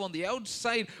attractive on the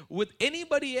outside with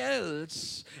anybody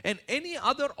else, and any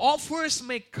other offers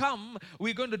may come,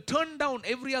 we're going to turn down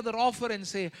every other offer and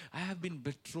say, I have been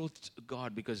betrothed to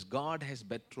God because God has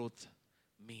betrothed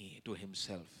me to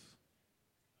Himself.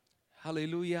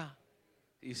 Hallelujah.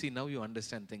 You see, now you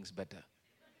understand things better.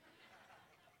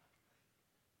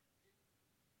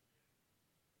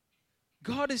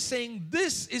 God is saying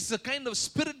this is the kind of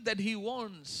spirit that He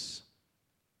wants.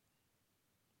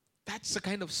 That's the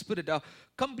kind of spirit, a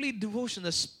complete devotion.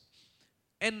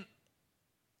 And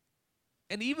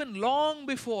even long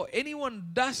before anyone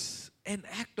does an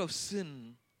act of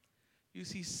sin, you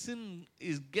see, sin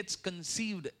gets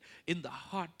conceived in the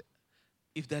heart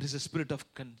if there is a spirit of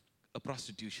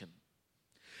prostitution.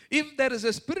 If there is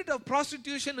a spirit of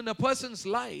prostitution in a person's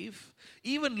life,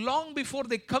 even long before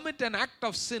they commit an act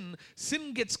of sin,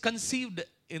 sin gets conceived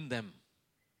in them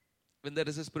when there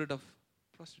is a spirit of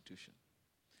prostitution.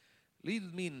 Read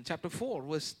with me in chapter 4,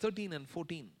 verse 13 and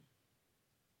 14.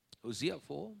 Hosea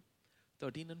 4,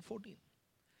 13 and 14.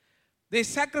 They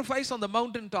sacrifice on the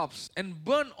mountaintops and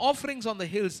burn offerings on the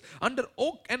hills, under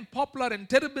oak and poplar and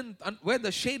terebinth, where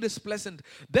the shade is pleasant.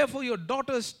 Therefore your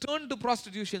daughters turn to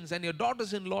prostitutions and your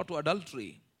daughters-in-law to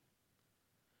adultery.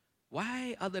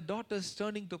 Why are the daughters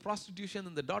turning to prostitution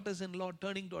and the daughters-in-law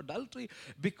turning to adultery?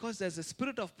 Because there's a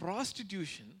spirit of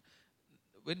prostitution.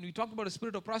 When we talk about a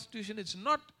spirit of prostitution, it's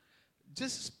not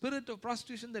just a spirit of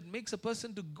prostitution that makes a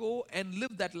person to go and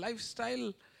live that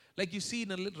lifestyle like you see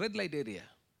in a red light area.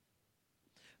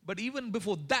 But even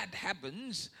before that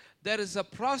happens, there is a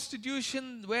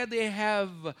prostitution where they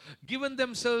have given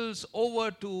themselves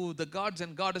over to the gods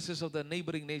and goddesses of the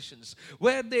neighboring nations,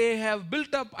 where they have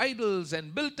built up idols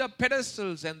and built up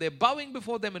pedestals and they're bowing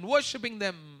before them and worshipping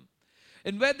them,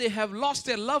 and where they have lost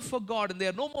their love for God and they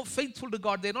are no more faithful to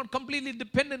God. They're not completely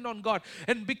dependent on God.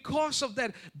 And because of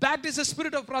that, that is a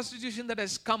spirit of prostitution that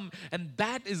has come, and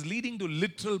that is leading to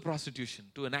literal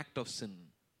prostitution, to an act of sin.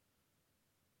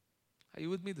 Are you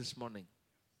with me this morning?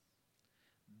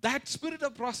 That spirit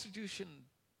of prostitution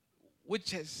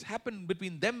which has happened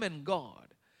between them and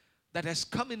God, that has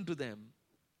come into them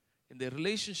in their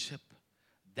relationship,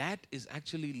 that is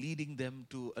actually leading them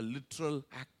to a literal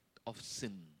act of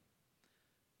sin,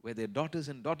 where their daughters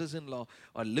and daughters-in-law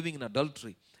are living in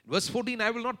adultery. Verse 14,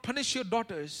 I will not punish your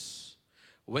daughters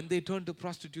when they turn to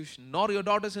prostitution, nor your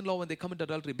daughters-in-law when they commit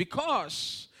adultery,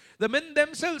 because the men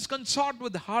themselves consort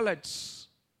with harlots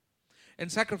and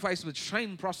sacrifice with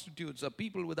shrine prostitutes. A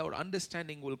people without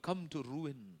understanding will come to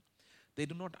ruin. They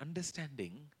are not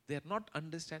understanding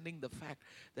the fact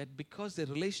that because their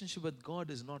relationship with God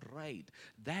is not right,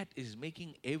 that is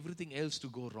making everything else to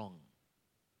go wrong.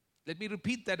 Let me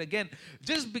repeat that again.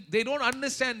 They don't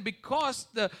understand, because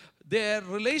their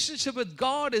relationship with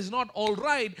God is not all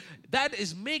right, that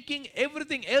is making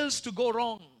everything else to go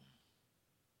wrong.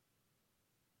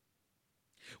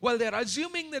 Well, they're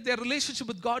assuming that their relationship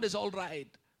with God is all right.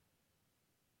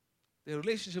 Their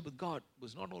relationship with God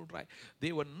was not all right.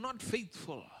 They were not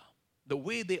faithful the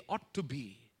way they ought to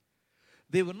be.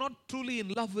 They were not truly in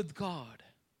love with God.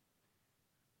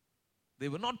 They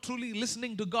were not truly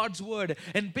listening to God's word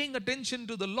and paying attention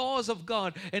to the laws of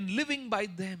God and living by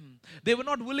them. They were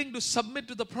not willing to submit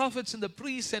to the prophets and the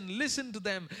priests and listen to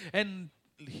them and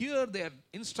hear their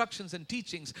instructions and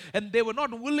teachings. And they were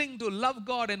not willing to love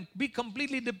God and be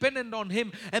completely dependent on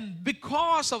Him. And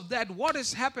because of that, what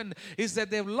has happened is that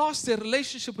they've lost their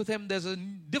relationship with Him. There's a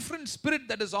different spirit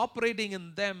that is operating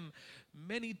in them.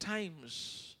 Many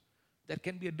times there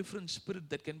can be a different spirit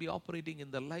that can be operating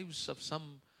in the lives of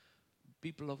some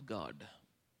people of God.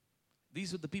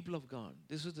 These are the people of God.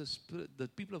 This is the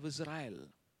people of Israel.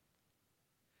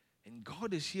 And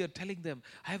God is here telling them,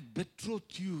 I have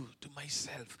betrothed you to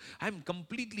myself. I'm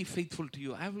completely faithful to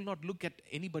you. I will not look at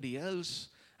anybody else.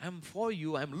 I'm for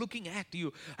you. I'm looking at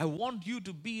you. I want you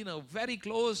to be in a very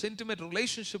close, intimate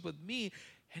relationship with me.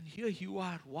 And here you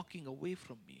are walking away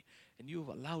from me. And you have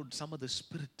allowed some other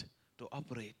spirit to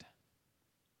operate.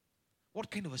 What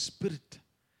kind of a spirit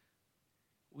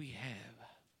we have?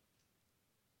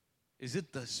 Is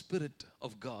it the Spirit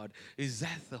of God? Is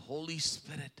that the Holy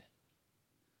Spirit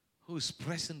who is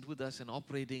present with us and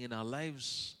operating in our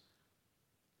lives?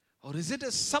 Or is it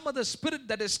some other spirit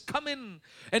that has come in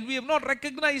and we have not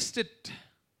recognized it?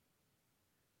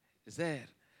 Is there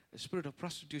a spirit of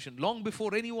prostitution? Long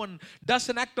before anyone does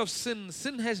an act of sin,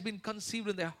 sin has been conceived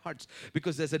in their hearts,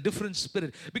 because there's a different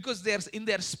spirit. Because in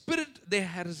their spirit there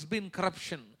has been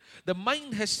corruption. The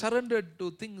mind has surrendered to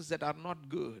things that are not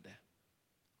good.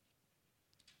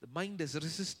 The mind has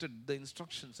resisted the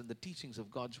instructions and the teachings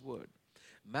of God's word.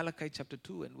 Malachi chapter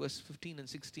 2 and verse 15 and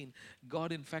 16,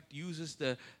 God in fact uses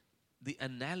the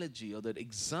analogy or the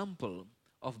example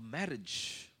of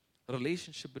marriage, a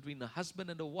relationship between a husband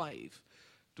and a wife,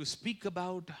 to speak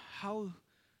about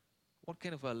what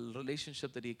kind of a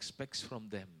relationship that He expects from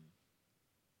them.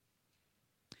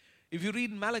 If you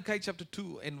read Malachi chapter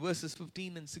 2 and verses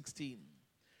 15 and 16,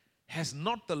 has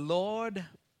not the Lord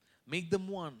made them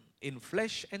one? In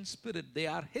flesh and spirit they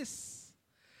are His.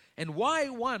 And why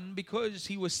one? Because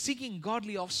He was seeking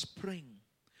godly offspring.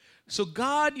 So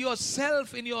guard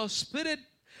yourself in your spirit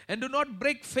and do not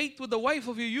break faith with the wife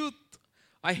of your youth.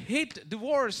 I hate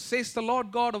divorce, says the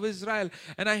Lord God of Israel,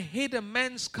 and I hate a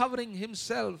man's covering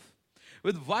himself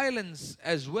with violence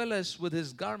as well as with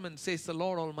his garment, says the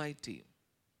Lord Almighty.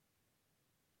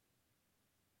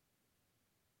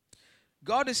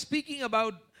 God is speaking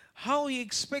about how He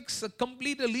expects a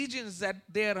complete allegiance, that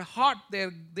their heart,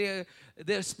 their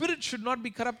spirit should not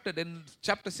be corrupted. In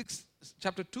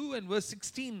chapter 2 and verse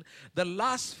 16, the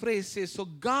last phrase says, so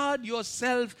guard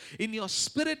yourself in your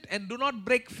spirit and do not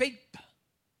break faith.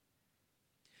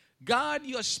 Guard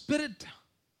your spirit.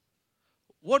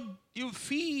 What you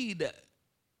feed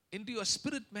into your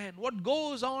spirit, man, what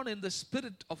goes on in the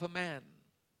spirit of a man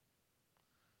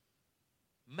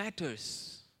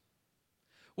matters.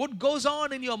 What goes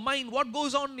on in your mind, what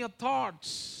goes on in your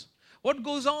thoughts, what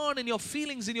goes on in your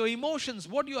feelings, in your emotions,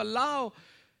 what you allow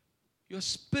your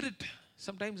spirit.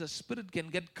 Sometimes a spirit can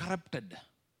get corrupted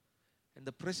and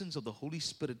the presence of the Holy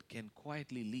Spirit can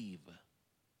quietly leave.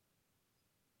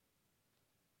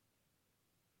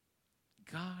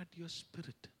 Guard your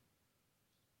spirit.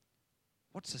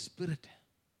 What's a spirit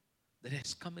that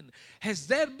has come in?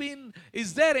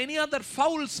 Is there any other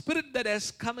foul spirit that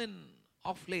has come in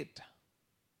of late?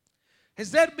 Has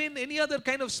there been any other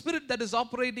kind of spirit that is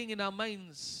operating in our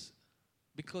minds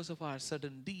because of our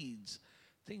certain deeds,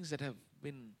 things that have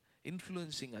been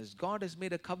influencing us? God has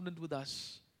made a covenant with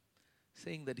us,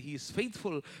 saying that He is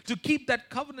faithful to keep that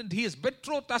covenant. He has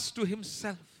betrothed us to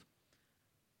Himself.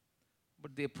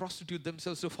 But they prostitute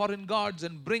themselves to foreign gods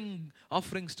and bring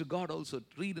offerings to God also.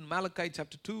 Read in Malachi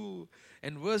chapter 2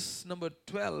 and verse number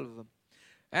 12.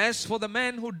 As for the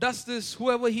man who does this,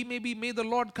 whoever he may be, may the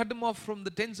Lord cut him off from the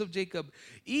tents of Jacob,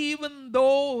 even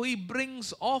though he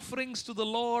brings offerings to the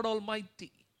Lord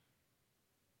Almighty.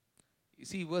 You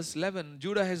see, verse 11,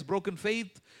 Judah has broken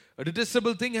faith. A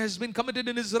detestable thing has been committed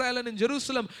in Israel and in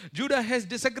Jerusalem. Judah has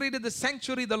desecrated the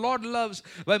sanctuary the Lord loves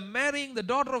by marrying the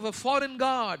daughter of a foreign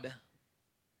god.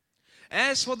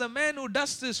 As for the man who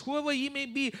does this, whoever he may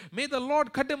be, may the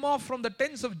Lord cut him off from the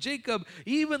tents of Jacob,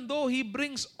 even though he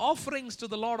brings offerings to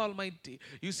the Lord Almighty.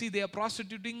 You see, they are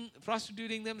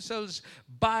prostituting themselves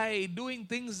by doing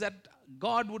things that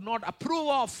God would not approve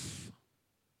of.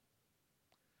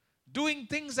 Doing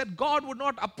things that God would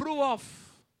not approve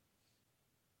of.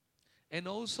 And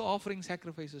also offering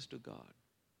sacrifices to God.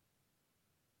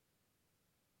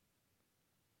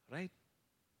 Right?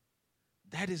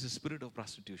 That is the spirit of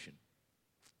prostitution.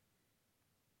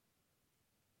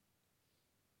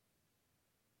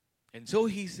 And so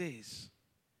He says,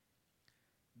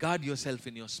 guard yourself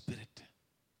in your spirit.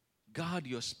 Guard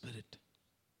your spirit.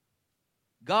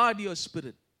 Guard your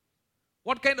spirit.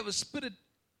 What kind of a spirit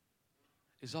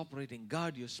is operating?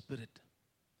 Guard your spirit.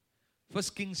 1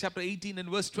 Kings chapter 18 and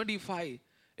verse 25.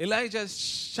 Elijah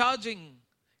is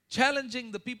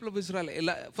challenging the people of Israel.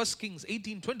 1 Kings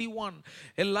 18:21.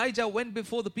 Elijah went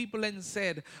before the people and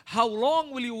said, how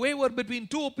long will you waver between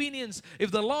two opinions?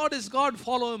 If the Lord is God,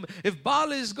 follow Him. If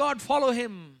Baal is God, follow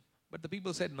him. But the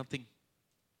people said nothing.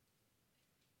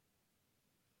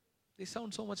 They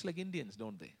sound so much like Indians,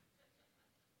 don't they?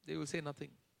 They will say nothing.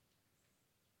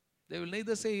 They will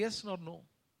neither say yes nor no.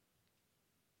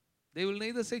 They will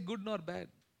neither say good nor bad.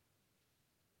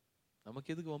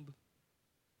 நமக்கு எதுக்கு வம்பு?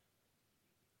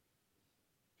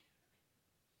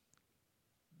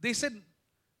 They said,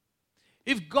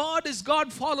 if God is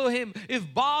God, follow Him.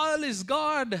 If Baal is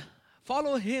God,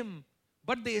 follow him.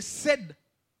 But they said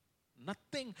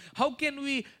nothing. How can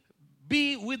we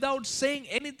be without saying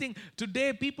anything?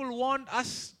 Today, people want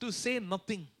us to say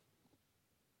nothing.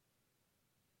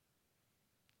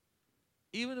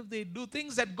 Even if they do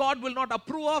things that God will not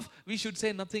approve of, we should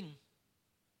say nothing.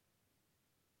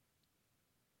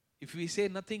 If we say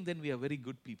nothing, then we are very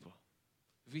good people.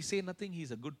 If we say nothing,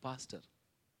 he's a good pastor.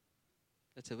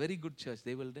 That's a very good church.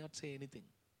 They will not say anything.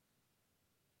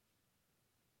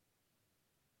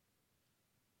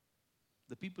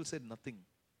 The people said nothing.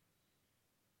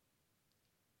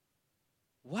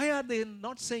 Why are they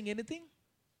not saying anything?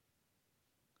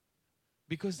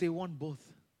 Because they want both.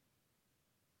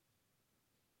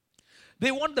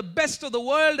 They want the best of the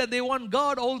world and they want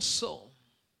God also.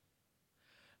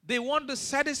 They want to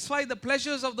satisfy the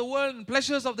pleasures of the world and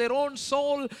pleasures of their own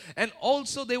soul, and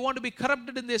also they want to be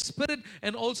corrupted in their spirit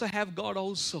and also have God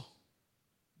also.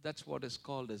 That's what is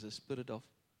called as a spirit of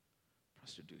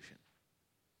prostitution.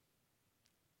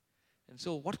 And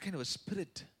so what kind of a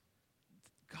spirit?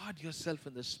 Guard yourself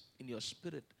in your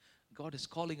spirit. God is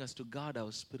calling us to guard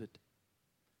our spirit.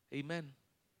 Amen.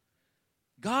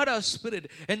 Guard our spirit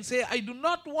and say, I do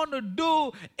not want to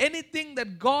do anything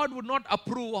that God would not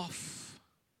approve of.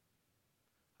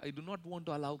 I do not want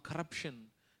to allow corruption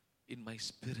in my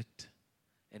spirit.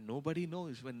 And nobody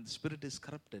knows when the spirit is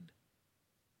corrupted.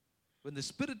 When the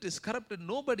spirit is corrupted,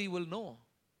 nobody will know.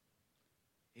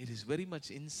 It is very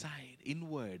much inside,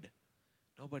 inward.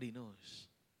 Nobody knows.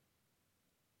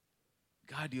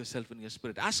 Guard yourself in your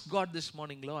spirit. Ask God this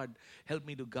morning, Lord, help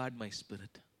me to guard my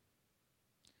spirit.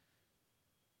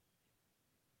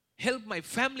 Help my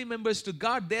family members to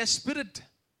guard their spirit.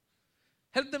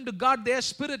 Help them to guard their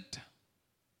spirit.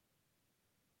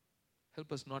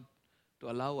 Help us not to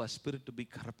allow our spirit to be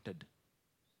corrupted.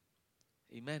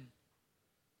 Amen.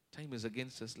 Time is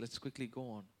against us. Let's quickly go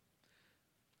on.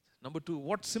 Number 2,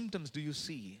 what symptoms do you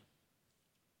see?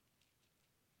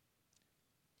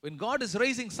 When God is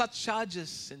raising such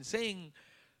charges and saying,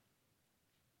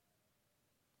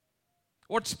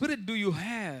 what spirit do you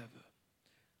have?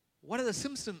 What are the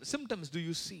symptoms do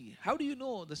you see? How do you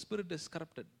know the spirit is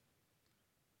corrupted?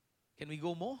 Can we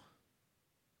go more?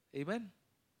 Amen.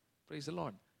 Praise the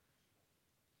Lord.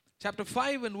 Chapter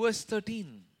 5 and verse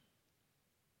 13.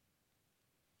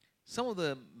 Some of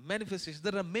the manifestations,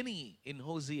 there are many in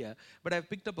Hosea, but I've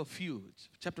picked up a few.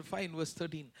 Chapter 5 and verse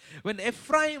 13. When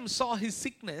Ephraim saw his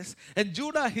sickness and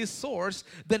Judah his sores,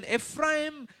 then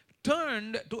Ephraim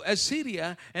turned to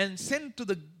Assyria and sent to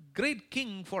the great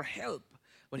king for help.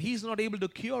 But he is not able to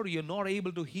cure you, nor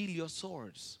able to heal your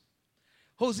sores.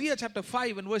 Hosea chapter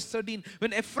 5 and verse 13.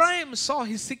 When Ephraim saw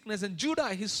his sickness and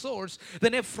Judah his sores,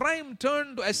 then Ephraim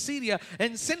turned to Assyria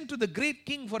and sent to the great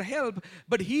king for help.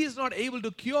 But he is not able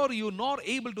to cure you, nor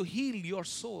able to heal your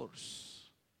sores.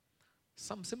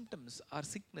 Some symptoms are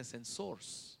sickness and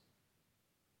sores.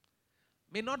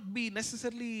 May not be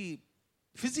necessarily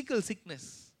physical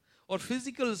sickness or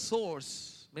physical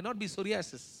sores. May not be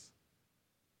psoriasis.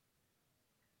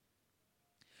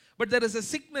 But there is a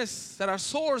sickness, there are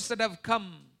sores that have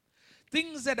come.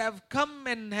 Things that have come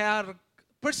and are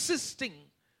persisting.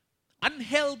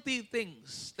 Unhealthy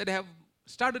things that have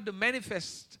started to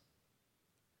manifest.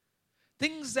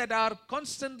 Things that are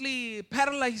constantly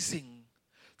paralyzing.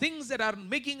 Things that are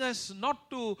making us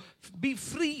not to be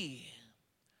free.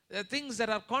 There are things that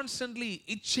are constantly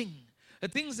itching. There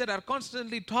are things that are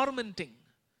constantly tormenting.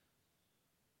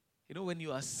 You know, when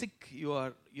you are sick,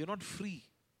 you're not free.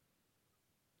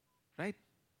 Right?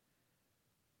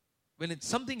 When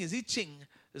something is itching,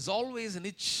 there's always an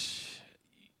itch.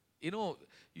 You know,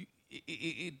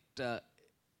 it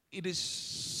is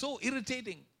so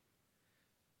irritating.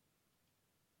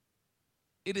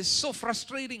 It is so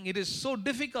frustrating. It is so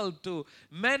difficult to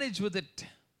manage with it.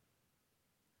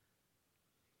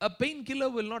 A painkiller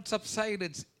will not subside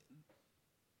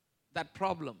that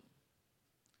problem.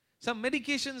 Some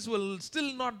medications will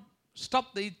still not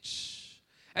stop the itch.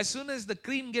 As soon as the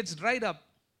cream gets dried up,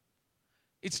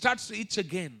 it starts to itch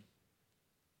again.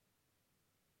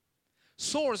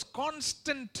 Sores,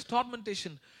 constant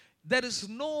tormentation. There is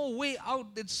no way out.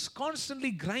 It's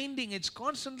constantly grinding. It's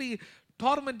constantly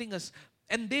tormenting us.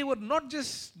 And they were not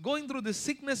just going through the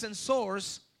sickness and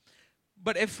sores,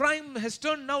 but Ephraim has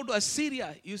turned now to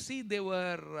Assyria. You see, they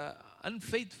were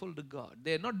unfaithful to God.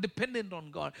 They are not dependent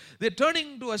on God. They're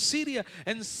turning to Assyria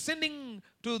and sending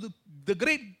to the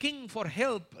great king for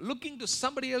help, looking to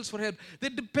somebody else for help. Their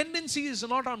dependency is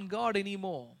not on God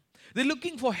anymore. They're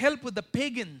looking for help with the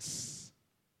pagans.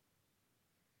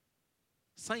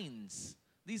 Signs.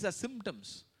 These are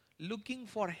symptoms. Looking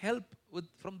for help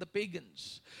from the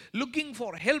pagans. Looking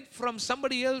for help from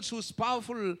somebody else who's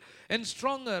powerful and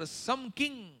stronger. Some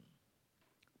king.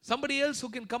 Somebody else who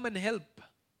can come and help.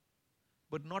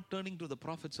 But not turning to the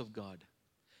prophets of God.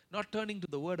 Not turning to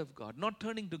the word of God. Not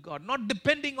turning to God. Not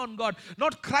depending on God.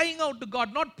 Not crying out to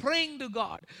God. Not praying to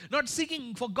God. Not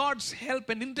seeking for God's help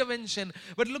and intervention.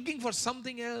 But looking for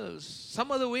something else.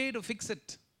 Some other way to fix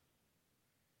it.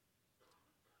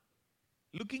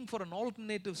 Looking for an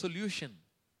alternative solution.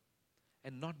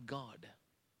 And not God.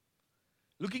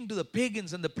 Looking to the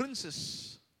pagans and the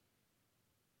princes.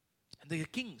 And the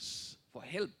kings for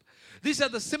help. These are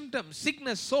the symptoms,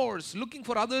 sickness, sores, looking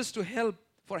for others to help,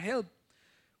 for help.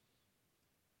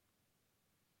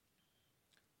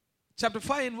 Chapter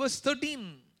 5 and verse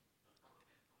 13.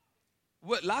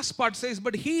 Last part says,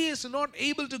 but he is not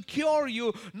able to cure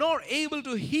you, nor able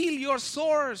to heal your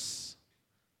sores.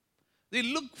 They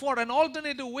look for an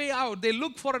alternative way out. They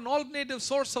look for an alternative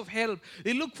source of help.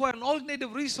 They look for an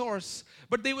alternative resource.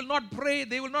 But they will not pray.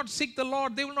 They will not seek the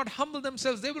Lord. They will not humble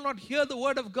themselves. They will not hear the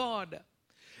word of God.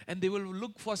 And they will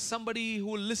look for somebody who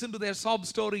will listen to their sob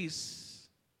stories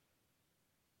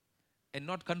and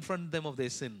not confront them of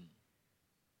their sin.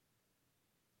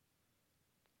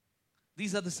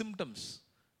 These are the symptoms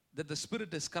that the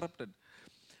spirit is corrupted.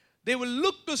 They will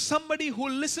look to somebody who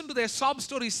will listen to their sob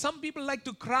stories. Some people like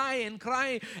to cry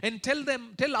and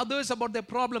tell others about their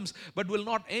problems, but will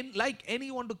not like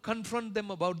anyone to confront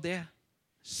them about their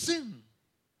sin.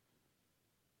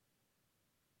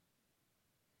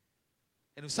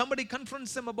 And if somebody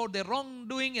confronts them about their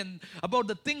wrongdoing and about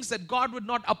the things that God would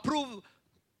not approve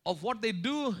of what they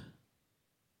do,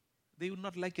 they would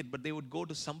not like it, but they would go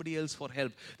to somebody else for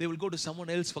help. They will go to someone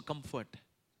else for comfort.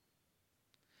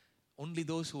 Only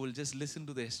those who will just listen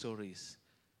to their stories.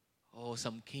 Oh,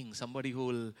 some king, somebody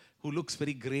who looks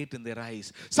very great in their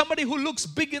eyes. Somebody who looks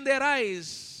big in their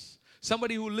eyes.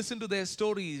 Somebody who will listen to their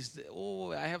stories.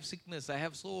 Oh, I have sickness, I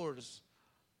have sores.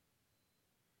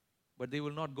 But they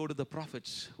will not go to the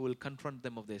prophets who will confront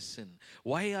them of their sin.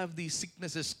 Why have these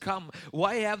sicknesses come?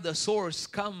 Why have the sores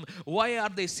come? Why are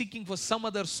they seeking for some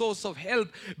other source of help?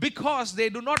 Because they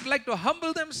do not like to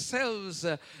humble themselves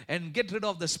and get rid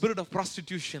of the spirit of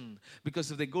prostitution. Because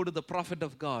if they go to the prophet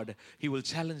of God, he will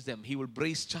challenge them. He will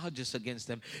brace charges against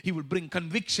them. He will bring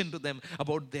conviction to them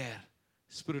about their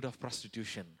spirit of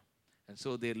prostitution. And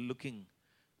so they're looking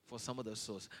for some other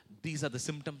source. These are the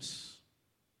symptoms.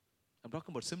 I'm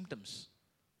talking about symptoms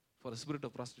for a spirit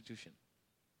of prostitution.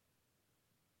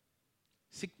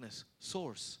 Sickness,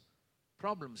 sores,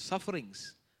 problems,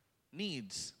 sufferings,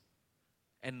 needs,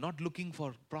 and not looking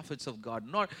for prophets of God.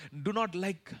 Do not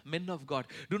like men of God.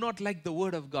 Do not like the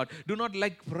word of God. Do not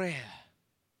like prayer.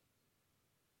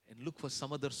 And look for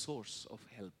some other source of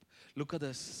help. Look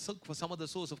for some other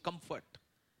source of comfort.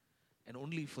 And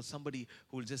only for somebody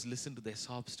who will just listen to their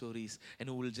sob stories and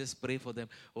who will just pray for them.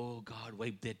 Oh God,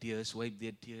 wipe their tears, wipe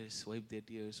their tears, wipe their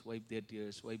tears, wipe their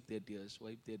tears, wipe their tears,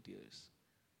 wipe their tears.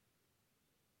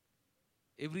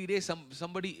 Every day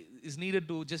somebody is needed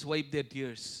to just wipe their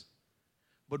tears.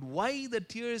 But why the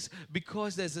tears?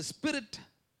 Because there's a spirit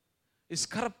is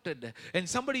corrupted. And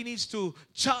somebody needs to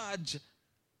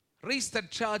raise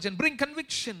that charge and bring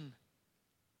conviction.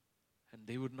 And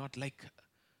they would not like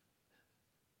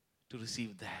to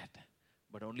receive that,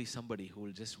 but only somebody who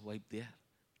will just wipe their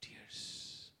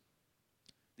tears.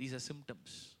 These are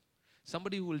symptoms.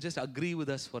 Somebody who will just agree with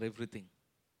us for everything.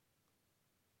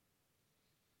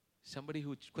 Somebody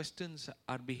who questions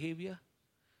our behavior.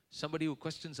 Somebody who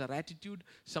questions our attitude.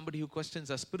 Somebody who questions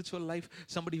our spiritual life.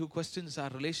 Somebody who questions our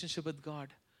relationship with God.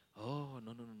 Oh,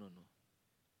 no.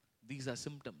 These are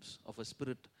symptoms of a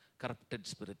corrupted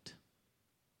spirit.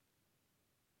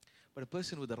 But a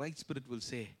person with the right spirit will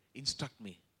say, instruct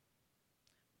me.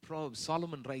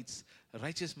 Solomon writes, a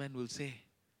righteous man will say,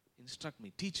 instruct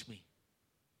me, teach me.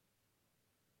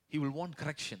 He will want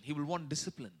correction. He will want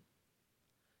discipline.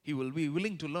 He will be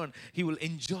willing to learn. He will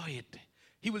enjoy it.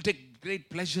 He will take great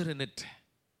pleasure in it.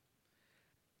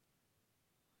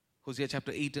 Hosea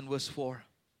chapter 8 and verse 4.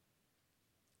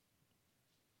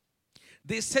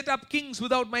 They set up kings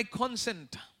without my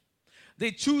consent.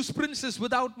 They choose princes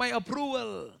without my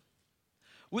approval.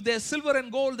 With their silver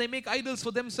and gold, they make idols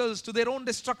for themselves to their own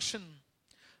destruction.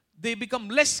 They become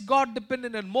less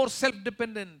God-dependent and more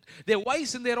self-dependent. They're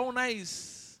wise in their own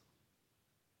eyes.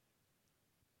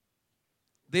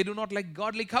 They do not like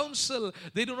godly counsel.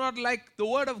 They do not like the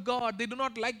word of God. They do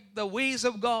not like the ways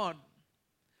of God.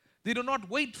 They do not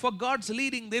wait for God's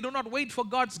leading. They do not wait for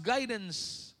God's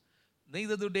guidance.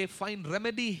 Neither do they find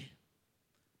remedy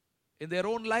in their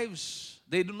own lives.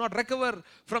 They do not recover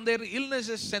from their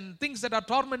illnesses and things that are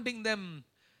tormenting them.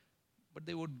 But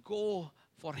they would go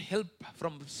for help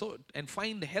and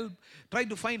find help. Try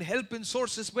to find help in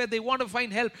sources where they want to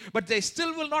find help. But they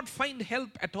still will not find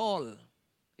help at all.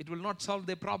 It will not solve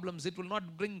their problems. It will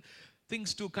not bring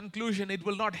things to conclusion. It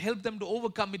will not help them to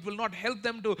overcome. It will not help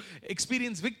them to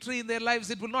experience victory in their lives.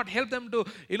 It will not help them to,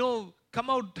 come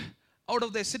out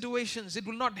of their situations. It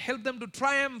will not help them to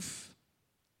triumph.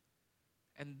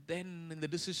 And then in the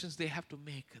decisions they have to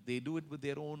make, they do it with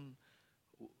their own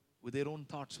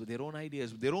thoughts, with their own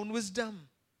ideas, with their own wisdom.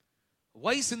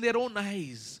 Wise in their own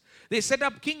eyes. They set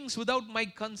up kings without my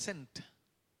consent.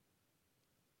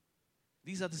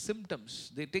 These are the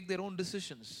symptoms. They take their own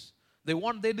decisions. They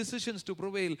want their decisions to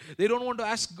prevail. They don't want to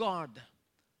ask God.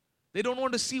 They don't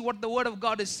want to see what the word of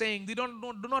God is saying. They do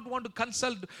not want to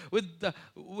consult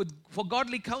for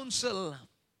godly counsel.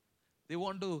 They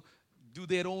want to do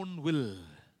their own will.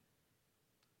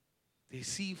 They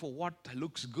see for what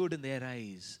looks good in their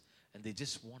eyes, and they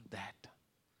just want that.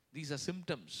 These are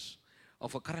symptoms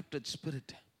of a corrupted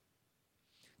spirit.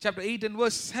 Chapter 8 and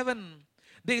verse 7.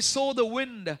 They sow the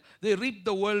wind, they reap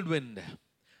the whirlwind.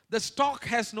 The stalk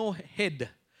has no head.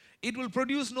 It will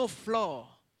produce no flower.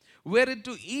 Were it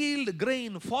to yield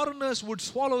grain, foreigners would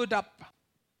swallow it up.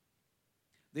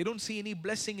 They don't see any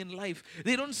blessing in life.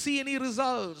 They don't see any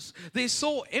results. They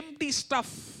sow empty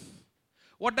stuff.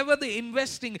 Whatever they're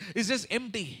investing is just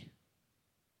empty.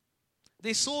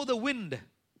 They sow the wind.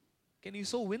 Can you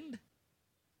sow wind?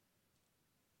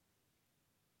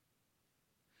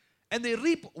 And they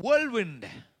reap whirlwind.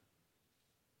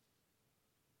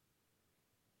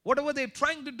 Whatever they're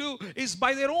trying to do is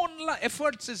by their own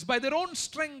efforts, is by their own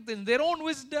strength and their own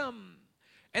wisdom.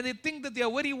 And they think that they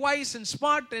are very wise and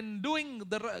smart and doing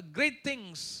the great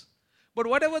things. But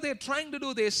whatever they're trying to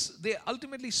do, they're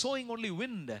ultimately sowing only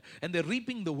wind and they're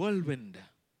reaping the whirlwind.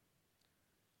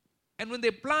 And when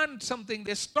they plant something,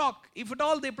 they stalk. If at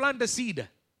all they plant a seed,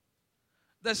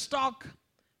 the stalk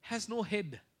has no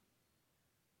head.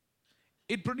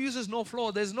 It produces no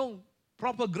flour. There's no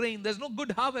proper grain. There's no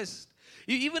good harvest.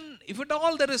 Even if at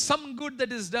all there is some good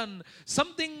that is done,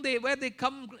 something where they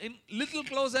come in little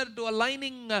closer to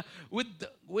aligning with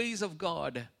the ways of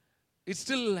God, it's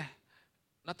still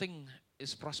nothing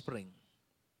is prospering.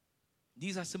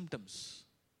 These are symptoms.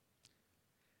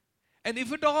 And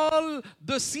if at all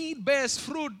the seed bears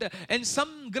fruit and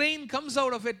some grain comes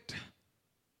out of it,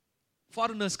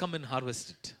 foreigners come and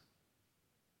harvest it.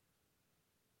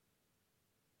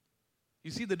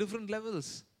 You see the different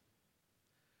levels.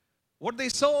 What they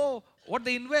sow, what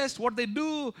they invest, what they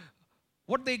do,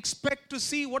 what they expect to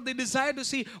see, what they desire to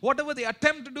see, whatever they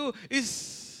attempt to do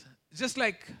is just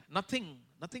like nothing.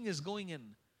 Nothing is going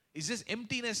in. It's just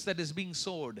emptiness that is being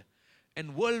sowed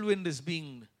and whirlwind is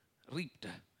being reaped.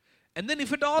 And then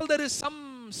if at all there is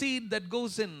some seed that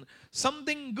goes in,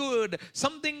 something good,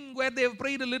 something where they have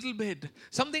prayed a little bit,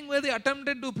 something where they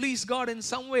attempted to please God in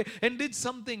some way and did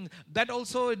something, that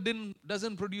also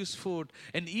doesn't produce fruit.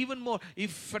 And even more,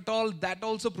 if at all that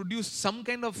also produced some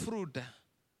kind of fruit,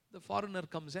 the foreigner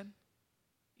comes and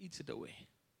eats it away.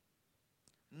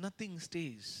 Nothing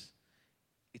stays.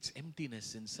 It's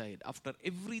emptiness inside. After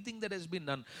everything that has been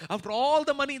done, after all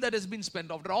the money that has been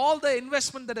spent, after all the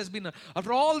investment that has been done,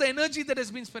 after all the energy that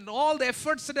has been spent, all the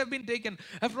efforts that have been taken,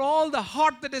 after all the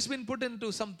heart that has been put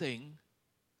into something,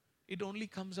 it only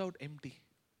comes out empty.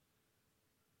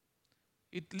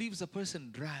 It leaves a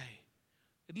person dry.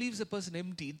 It leaves a person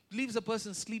empty. It leaves a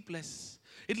person sleepless.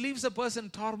 It leaves a person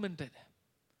tormented.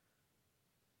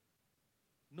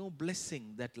 No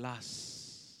blessing that lasts.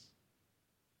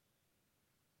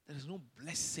 There is no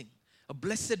blessing, a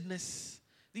blessedness.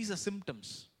 These are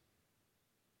symptoms.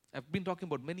 I've been talking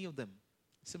about many of them.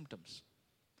 Symptoms.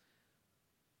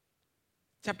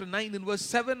 Chapter 9 in verse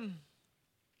 7.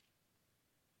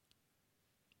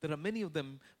 There are many of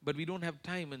them, but we don't have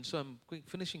time, and so I'm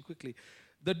finishing quickly.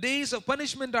 The days of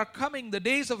punishment are coming. The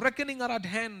days of reckoning are at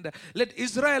hand. Let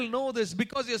Israel know this,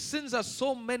 because your sins are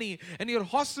so many and your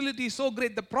hostility is so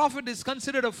great. The prophet is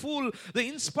considered a fool, the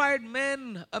inspired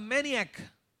man a maniac.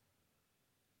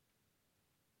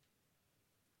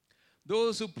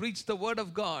 Those who preach the word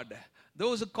of God,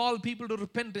 those who call people to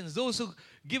repentance, those who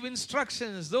give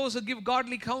instructions, those who give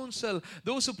godly counsel,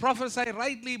 those who prophesy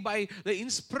rightly by the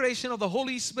inspiration of the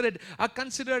Holy Spirit are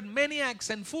considered maniacs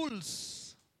and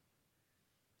fools.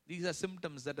 These are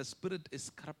symptoms that a spirit is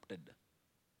corrupted.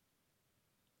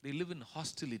 They live in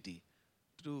hostility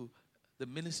to the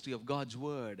ministry of God's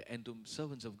word and to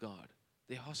servants of God.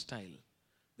 They're hostile.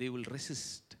 They will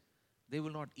resist. They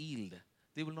will not yield.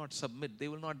 They will not submit. They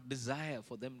will not desire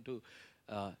for them to,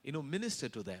 minister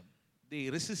to them. They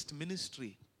resist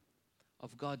ministry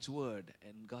of God's word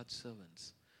and God's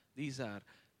servants. These are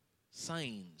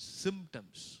signs,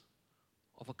 symptoms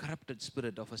of a corrupted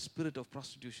spirit, of a spirit of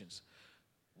prostitutions.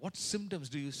 What symptoms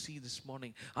do you see this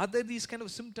morning? Are there these kind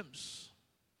of symptoms?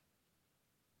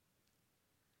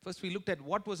 First, we looked at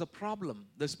what was a problem,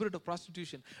 the spirit of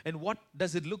prostitution, and what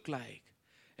does it look like?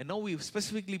 And now we're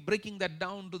specifically breaking that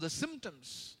down to the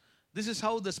symptoms. This is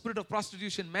how the spirit of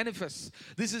prostitution manifests.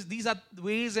 These are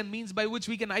ways and means by which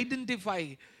we can identify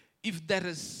if there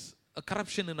is a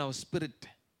corruption in our spirit.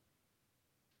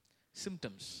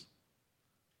 Symptoms.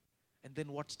 And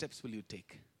then what steps will you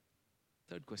take?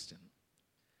 Third question.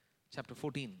 Chapter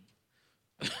 14.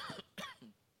 Verses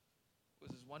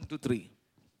 1 to 3.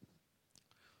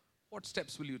 What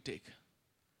steps will you take?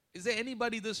 Is there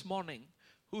anybody this morning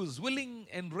who's willing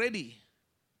and ready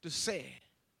to say,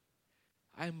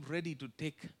 I'm ready to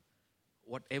take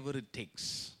whatever it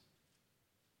takes.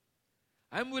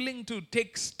 I'm willing to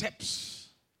take steps.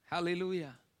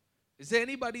 Hallelujah. Is there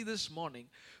anybody this morning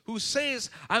who says,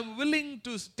 I'm willing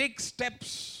to take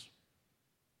steps?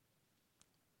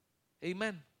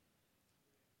 Amen.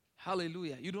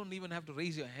 Hallelujah. You don't even have to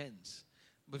raise your hands.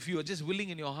 But if you are just willing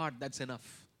in your heart, that's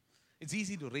enough. It's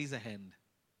easy to raise a hand.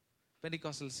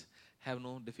 Pentecostals have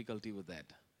no difficulty with that.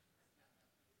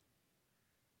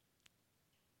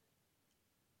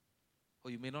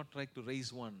 Or you may not like to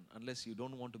raise one unless you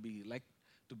don't want to be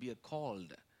a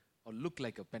called or look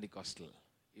like a Pentecostal.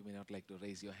 You may not like to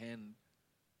raise your hand.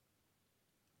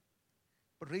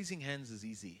 But raising hands is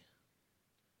easy.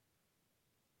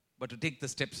 But to take the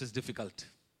steps is difficult.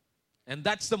 And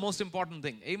that's the most important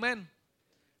thing. Amen.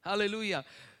 Hallelujah.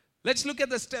 Let's look at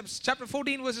the steps. Chapter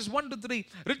 14 verses 1 to 3.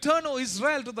 Return, O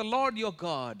Israel, to the Lord your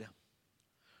God.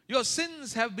 Your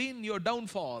sins have been your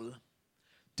downfall.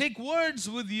 Take words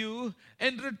with you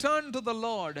and return to the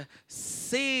Lord.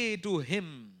 Say to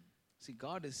him. See,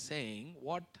 God is saying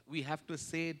what we have to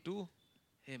say to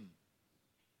him.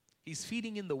 He's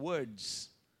feeding in the words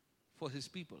for his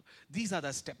people. These are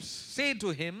the steps. Say to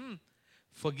him,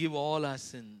 forgive all our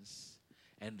sins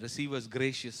and receive us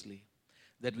graciously,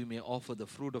 that we may offer the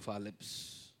fruit of our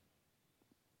lips.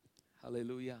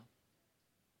 Hallelujah.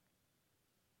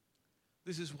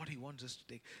 This is what he wants us to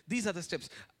take. These are the steps.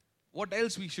 What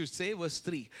else we should say? Verse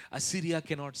 3. Assyria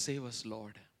cannot save us,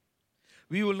 Lord.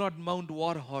 We will not mount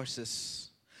war horses.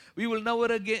 We will never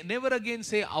again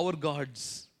say our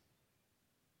gods.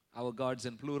 Our gods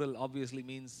in plural obviously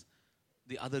means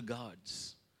the other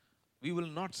gods. We will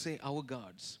not say our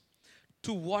gods.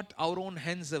 To what our own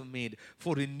hands have made,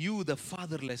 for in you the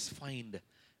fatherless find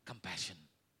compassion.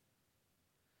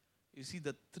 You see,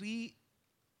 the three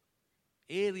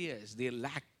areas they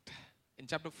lacked. In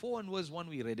chapter 4 and verse 1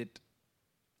 we read it.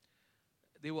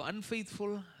 They were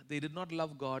unfaithful, they did not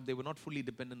love God, they were not fully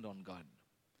dependent on God.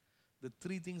 The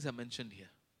three things are mentioned here.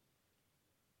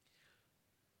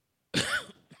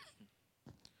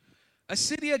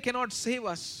 Assyria cannot save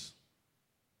us.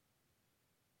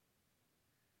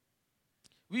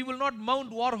 We will not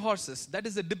mount war horses. That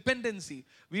is a dependency.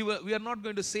 We are not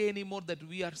going to say anymore that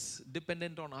we are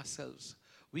dependent on ourselves.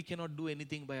 We cannot do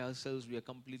anything by ourselves. We are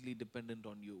completely dependent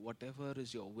on you. Whatever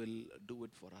is your will, do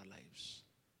it for our lives.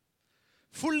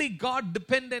 Fully God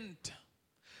dependent.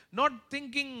 Not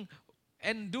thinking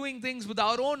and doing things with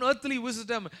our own earthly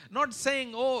wisdom. Not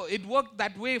saying, oh, it worked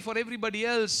that way for everybody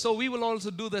else, so we will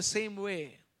also do the same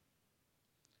way.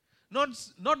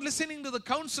 Not listening to the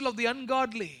counsel of the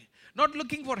ungodly. Not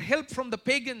looking for help from the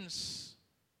pagans.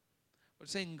 But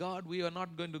saying, God, we are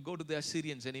not going to go to the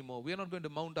Assyrians anymore. We are not going to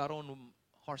mount our own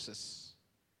horses.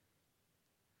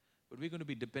 But we're going to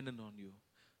be dependent on you.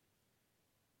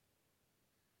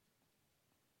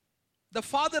 The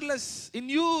fatherless, in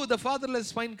you, the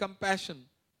fatherless find compassion.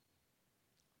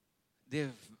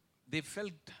 They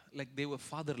felt like they were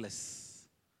fatherless.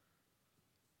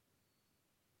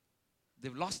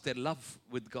 They've lost their love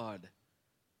with God.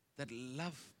 That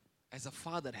love as a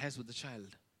father has with the child.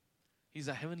 He's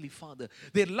a heavenly father.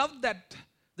 They loved that.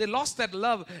 They lost that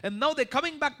love. And now they're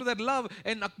coming back to that love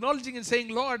and acknowledging and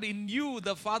saying, Lord, in you,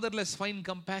 the fatherless find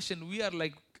compassion. We are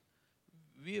like,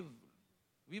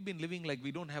 we've been living like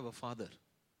we don't have a father.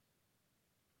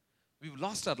 We've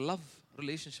lost our love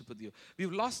relationship with you.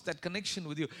 We've lost that connection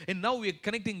with you. And now we're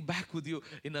connecting back with you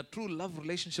in a true love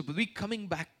relationship. We're coming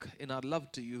back in our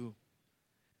love to you.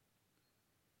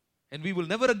 And we will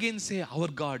never again say our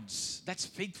gods. That's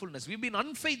faithfulness. We've been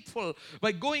unfaithful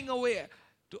by going away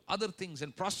to other things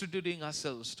and prostituting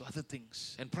ourselves to other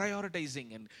things and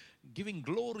prioritizing and giving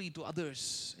glory to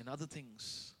others in other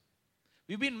things.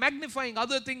 We've been magnifying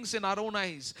other things in our own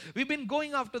eyes. We've been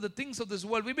going after the things of this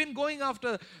world. We've been going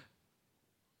after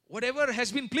whatever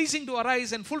has been pleasing to our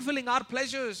eyes and fulfilling our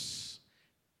pleasures.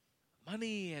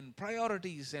 Money and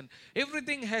priorities and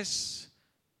everything has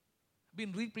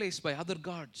been replaced by other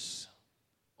gods.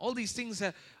 All these things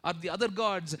are the other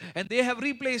gods, and they have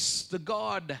replaced the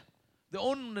God, the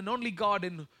one and only God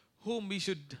in whom we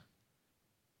should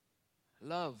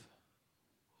love,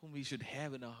 whom we should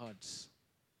have in our hearts.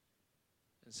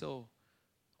 And so,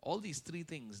 all these three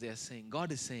things they are saying,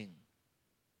 God is saying.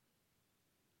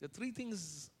 The three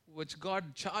things which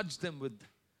God charged them with,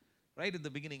 right at the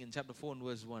beginning in chapter 4 and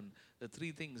verse 1, the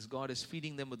three things God is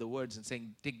feeding them with the words and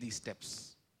saying, take these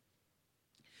steps.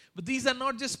 But these are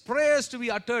not just prayers to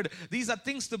be uttered. These are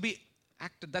things to be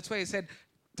acted. That's why I said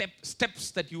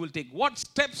steps that you will take. What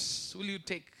steps will you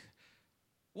take?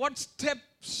 What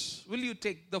steps will you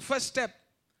take? The first step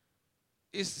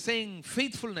is saying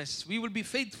faithfulness. We will be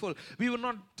faithful. We will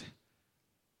not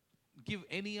give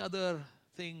any other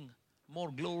thing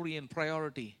more glory and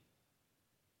priority.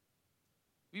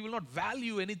 We will not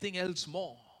value anything else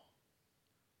more.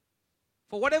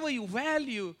 For whatever you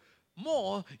value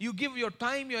more, you give your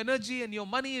time, your energy, and your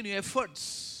money and your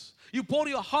efforts. You pour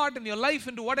your heart and your life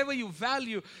into whatever you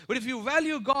value. But if you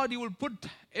value God, you will put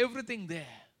everything there.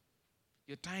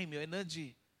 Your time, your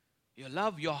energy, your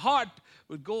love, your heart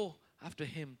will go after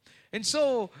Him. And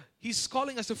so, He's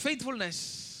calling us to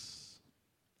faithfulness.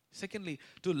 Secondly,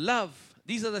 to love.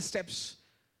 These are the steps.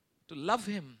 To love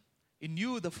Him. In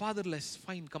you, the fatherless,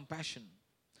 find compassion.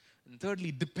 And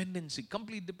thirdly, dependency,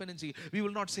 complete dependency. We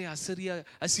will not say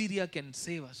Assyria can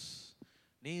save us.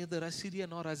 Neither Assyria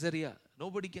nor Azariah.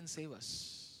 Nobody can save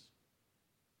us.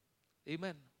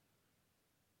 Amen.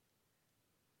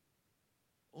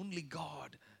 Only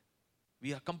God.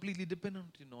 We are completely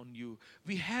dependent on you.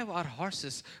 We have our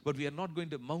horses, but we are not going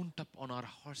to mount up on our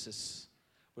horses.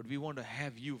 But we want to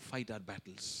have you fight our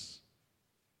battles.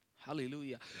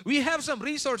 Hallelujah. We have some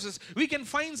resources. We can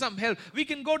find some help. We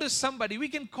can go to somebody. We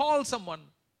can call someone.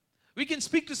 We can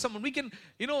speak to someone. We can,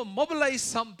 mobilize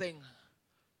something.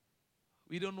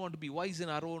 We don't want to be wise in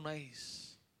our own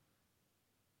eyes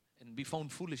and be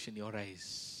found foolish in your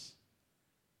eyes.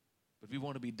 But we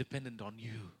want to be dependent on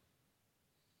you.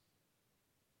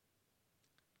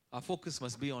 Our focus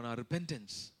must be on our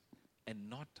repentance and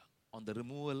not on the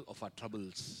removal of our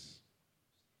troubles.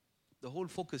 The whole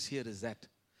focus here is that.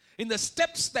 In the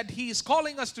steps that He is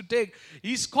calling us to take,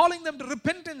 He is calling them to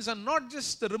repentance and not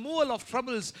just the removal of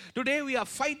troubles. Today we are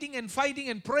fighting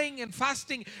and praying and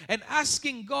fasting and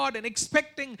asking God and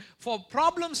expecting for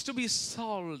problems to be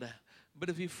solved. But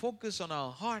if we focus on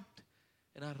our heart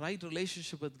and our right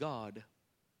relationship with God,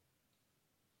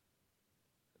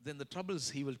 then the troubles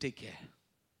He will take care.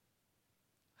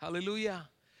 Hallelujah.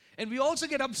 And we also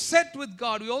get upset with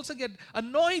God. We also get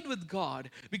annoyed with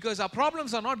God because our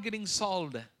problems are not getting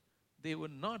solved. They will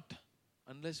not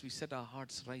unless we set our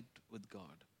hearts right with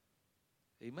God.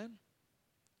 Amen?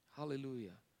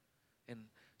 Hallelujah. And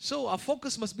so our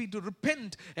focus must be to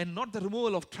repent and not the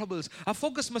removal of troubles. Our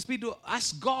focus must be to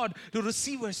ask God to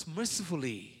receive us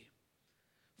mercifully.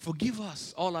 Forgive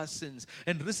us all our sins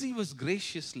and receive us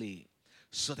graciously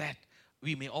so that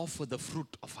we may offer the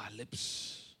fruit of our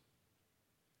lips.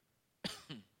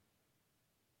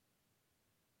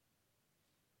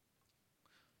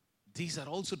 These are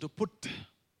also to put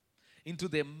into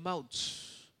their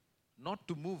mouths, not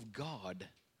to move God,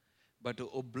 but to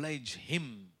oblige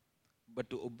Him. But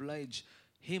to oblige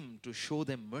Him to show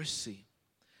them mercy,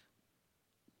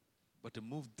 but to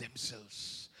move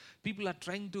themselves. People are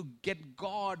trying to get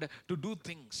God to do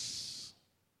things.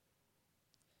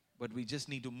 But we just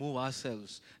need to move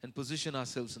ourselves and position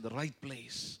ourselves in the right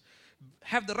place.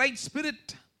 Have the right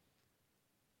spirit.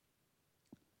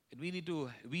 And we need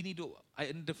to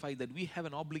identify that we have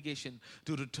an obligation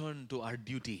to return to our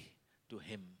duty to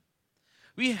Him.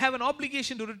 We have an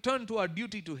obligation to return to our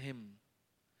duty to Him.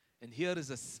 And here is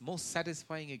the most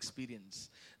satisfying experience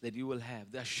that you will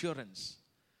have, the assurance.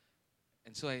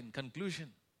 And so in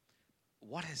conclusion,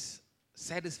 what is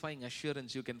satisfying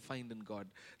assurance you can find in God?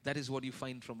 That is what you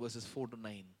find from verses 4 to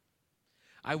 9.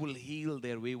 I will heal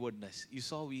their waywardness. You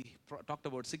saw we talked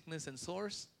about sickness and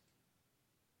sores,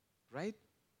 right?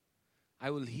 I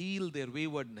will heal their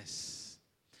waywardness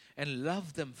and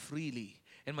love them freely.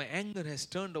 And my anger has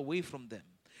turned away from them.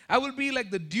 I will be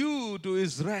like the dew to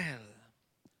Israel.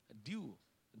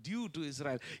 Dew to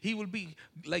Israel. He will be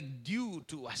like dew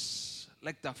to us.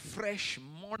 Like the fresh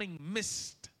morning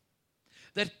mist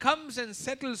that comes and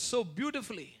settles so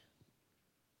beautifully.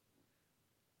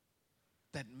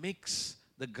 That makes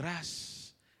the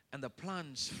grass and the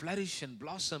plants flourish and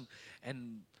blossom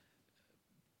and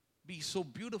be so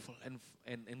beautiful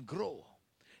and grow.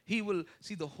 He will,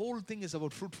 see, the whole thing is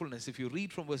about fruitfulness. If you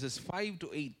read from verses 5 to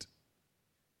 8,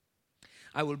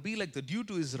 I will be like the dew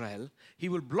to Israel. He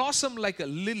will blossom like a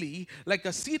lily, like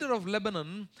a cedar of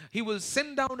Lebanon. He will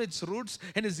send down its roots,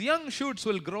 and his young shoots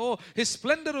will grow. His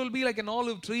splendor will be like an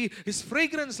olive tree, his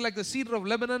fragrance like the cedar of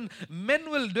Lebanon. Men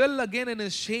will dwell again in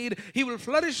his shade. He will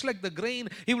flourish like the grain.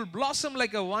 He will blossom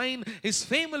like a vine. His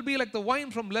fame will be like the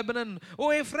wine from Lebanon.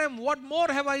 O Ephraim, what more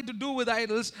have I to do with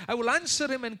idols? I will answer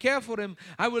him and care for him.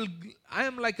 I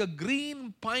am like a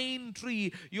green pine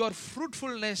tree. Your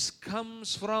fruitfulness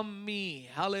comes from me.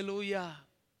 Hallelujah.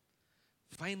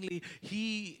 Finally,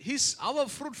 our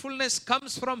fruitfulness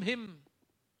comes from Him.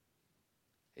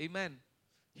 Amen.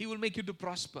 He will make you to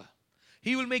prosper.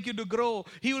 He will make you to grow.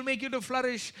 He will make you to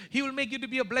flourish. He will make you to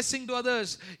be a blessing to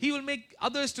others. He will make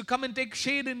others to come and take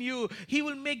shade in you. He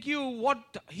will make you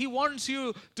what He wants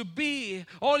you to be.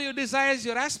 All your desires,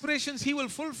 your aspirations, He will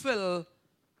fulfill.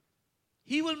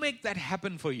 He will make that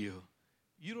happen for you.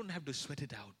 You don't have to sweat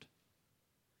it out.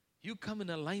 You come in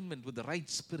alignment with the right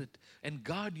spirit and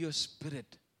guard your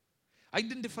spirit.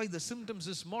 Identify the symptoms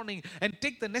this morning and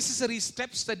take the necessary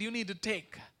steps that you need to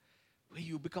take, where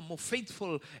you become more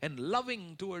faithful and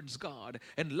loving towards God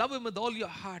and love Him with all your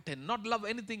heart and not love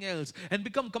anything else and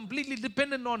become completely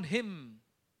dependent on Him.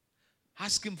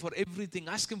 Ask Him for everything.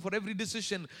 Ask Him for every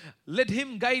decision. Let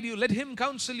Him guide you. Let Him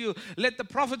counsel you. Let the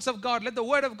prophets of God, let the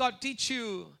Word of God teach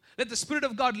you. Let the Spirit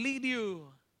of God lead you.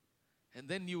 And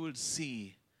then you will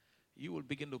see, you will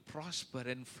begin to prosper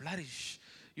and flourish.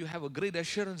 You have a great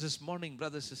assurance this morning,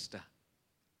 brother, sister.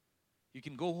 You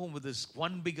can go home with this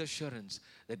one big assurance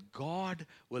that God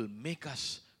will make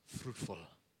us fruitful.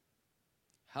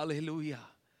 Hallelujah.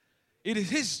 It is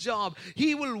His job.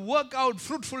 He will work out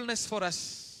fruitfulness for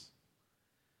us.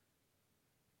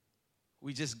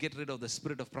 We just get rid of the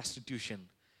spirit of prostitution,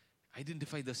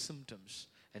 identify the symptoms,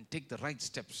 and take the right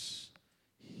steps.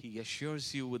 He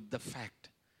assures you with the fact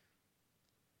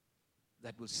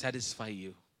that will satisfy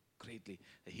you greatly,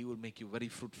 that He will make you very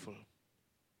fruitful.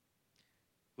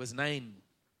 Verse 9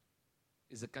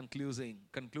 is a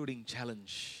concluding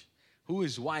challenge. Who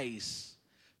is wise?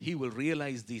 He will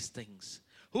realize these things.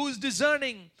 Who is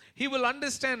discerning? He will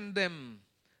understand them.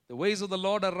 The ways of the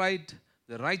Lord are right.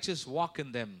 The righteous walk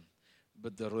in them,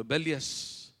 but the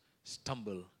rebellious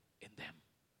stumble in them.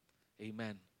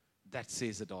 Amen. That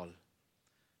says it all.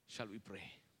 Shall we pray?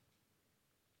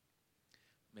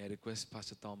 May I request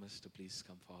Pastor Thomas to please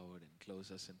come forward and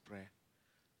close us in prayer.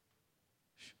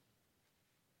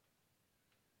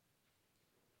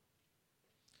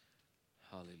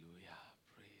 Hallelujah.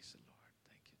 Praise the Lord.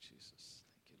 Thank you, Jesus.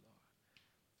 Thank you, Lord.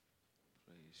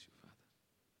 Praise you, Father.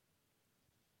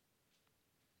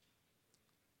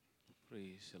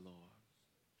 Praise you, Lord.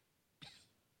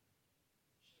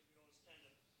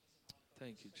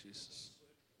 Thank you, Jesus.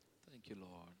 Thank you,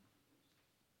 Lord.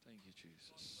 Thank you,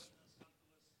 Jesus.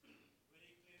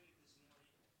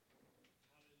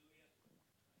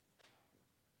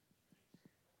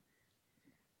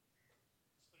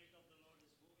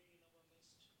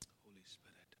 Holy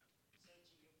Spirit.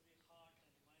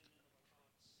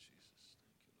 Jesus,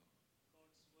 thank you, Lord.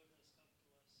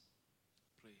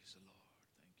 Praise the Lord.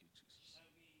 Thank you, Jesus.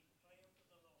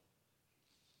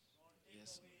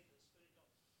 Yes, Lord.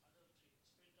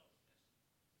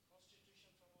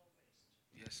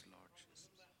 Yes, Lord Jesus.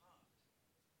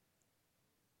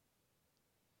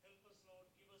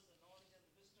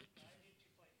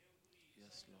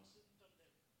 Yes, Lord.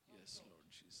 Yes, Lord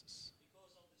Jesus.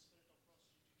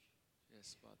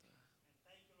 Yes, Father.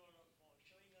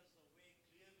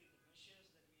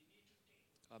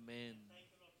 Amen.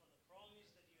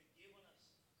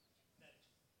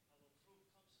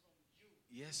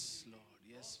 Yes, Lord.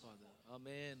 Yes, Father.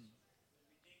 Amen.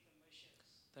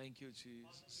 Thank you,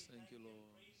 Jesus. Thank you, Lord.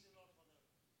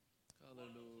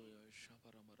 Hallelujah.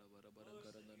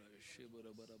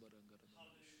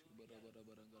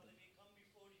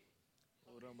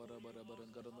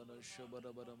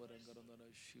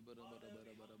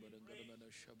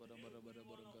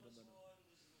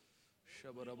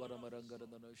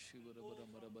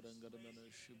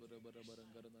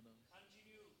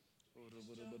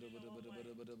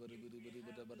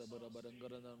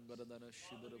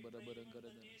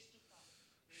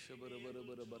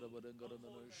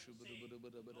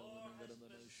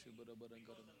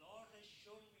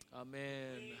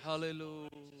 Amen. Hallelujah.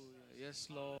 Yes,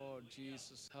 Lord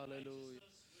Jesus. Hallelujah.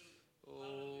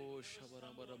 Oh, shabara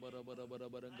bara bara bara bara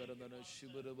barangarana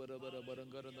shibara bara bara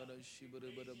barangarana shibara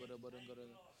bara bara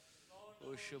barangarana.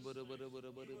 Oh, shabara bara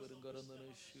bara bara barangarana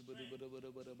shibara bara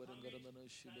bara bara barangarana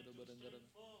shibara barangarana.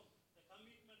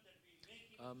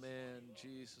 Amen.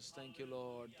 Jesus, thank you,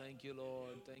 Lord. Thank you,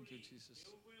 Lord. Thank you, Jesus.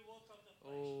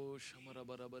 Oh, shamara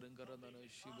bara barangarana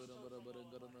shibara bara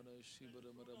barangarana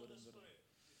shibara bara barangarana.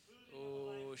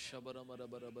 Oh, shabara bara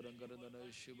bara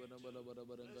barangarana shibara bara bara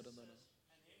barangarana.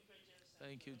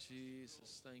 Thank you,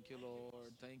 Jesus. Thank you,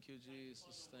 Lord. Thank you,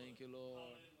 Jesus. Thank you,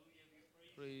 Lord.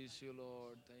 Praise you,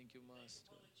 Lord. Thank you,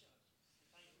 Master.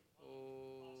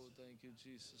 Oh, thank you,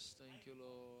 Jesus. Thank you,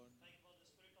 Lord.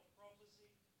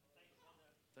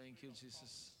 Thank you,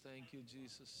 Jesus. Thank you,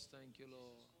 Jesus. Thank you,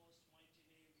 Lord.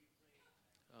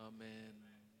 Amen.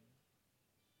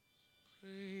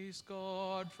 Praise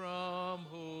God from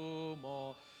whom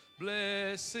all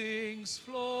blessings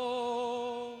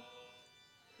flow.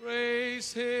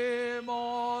 Praise Him,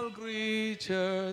 all creatures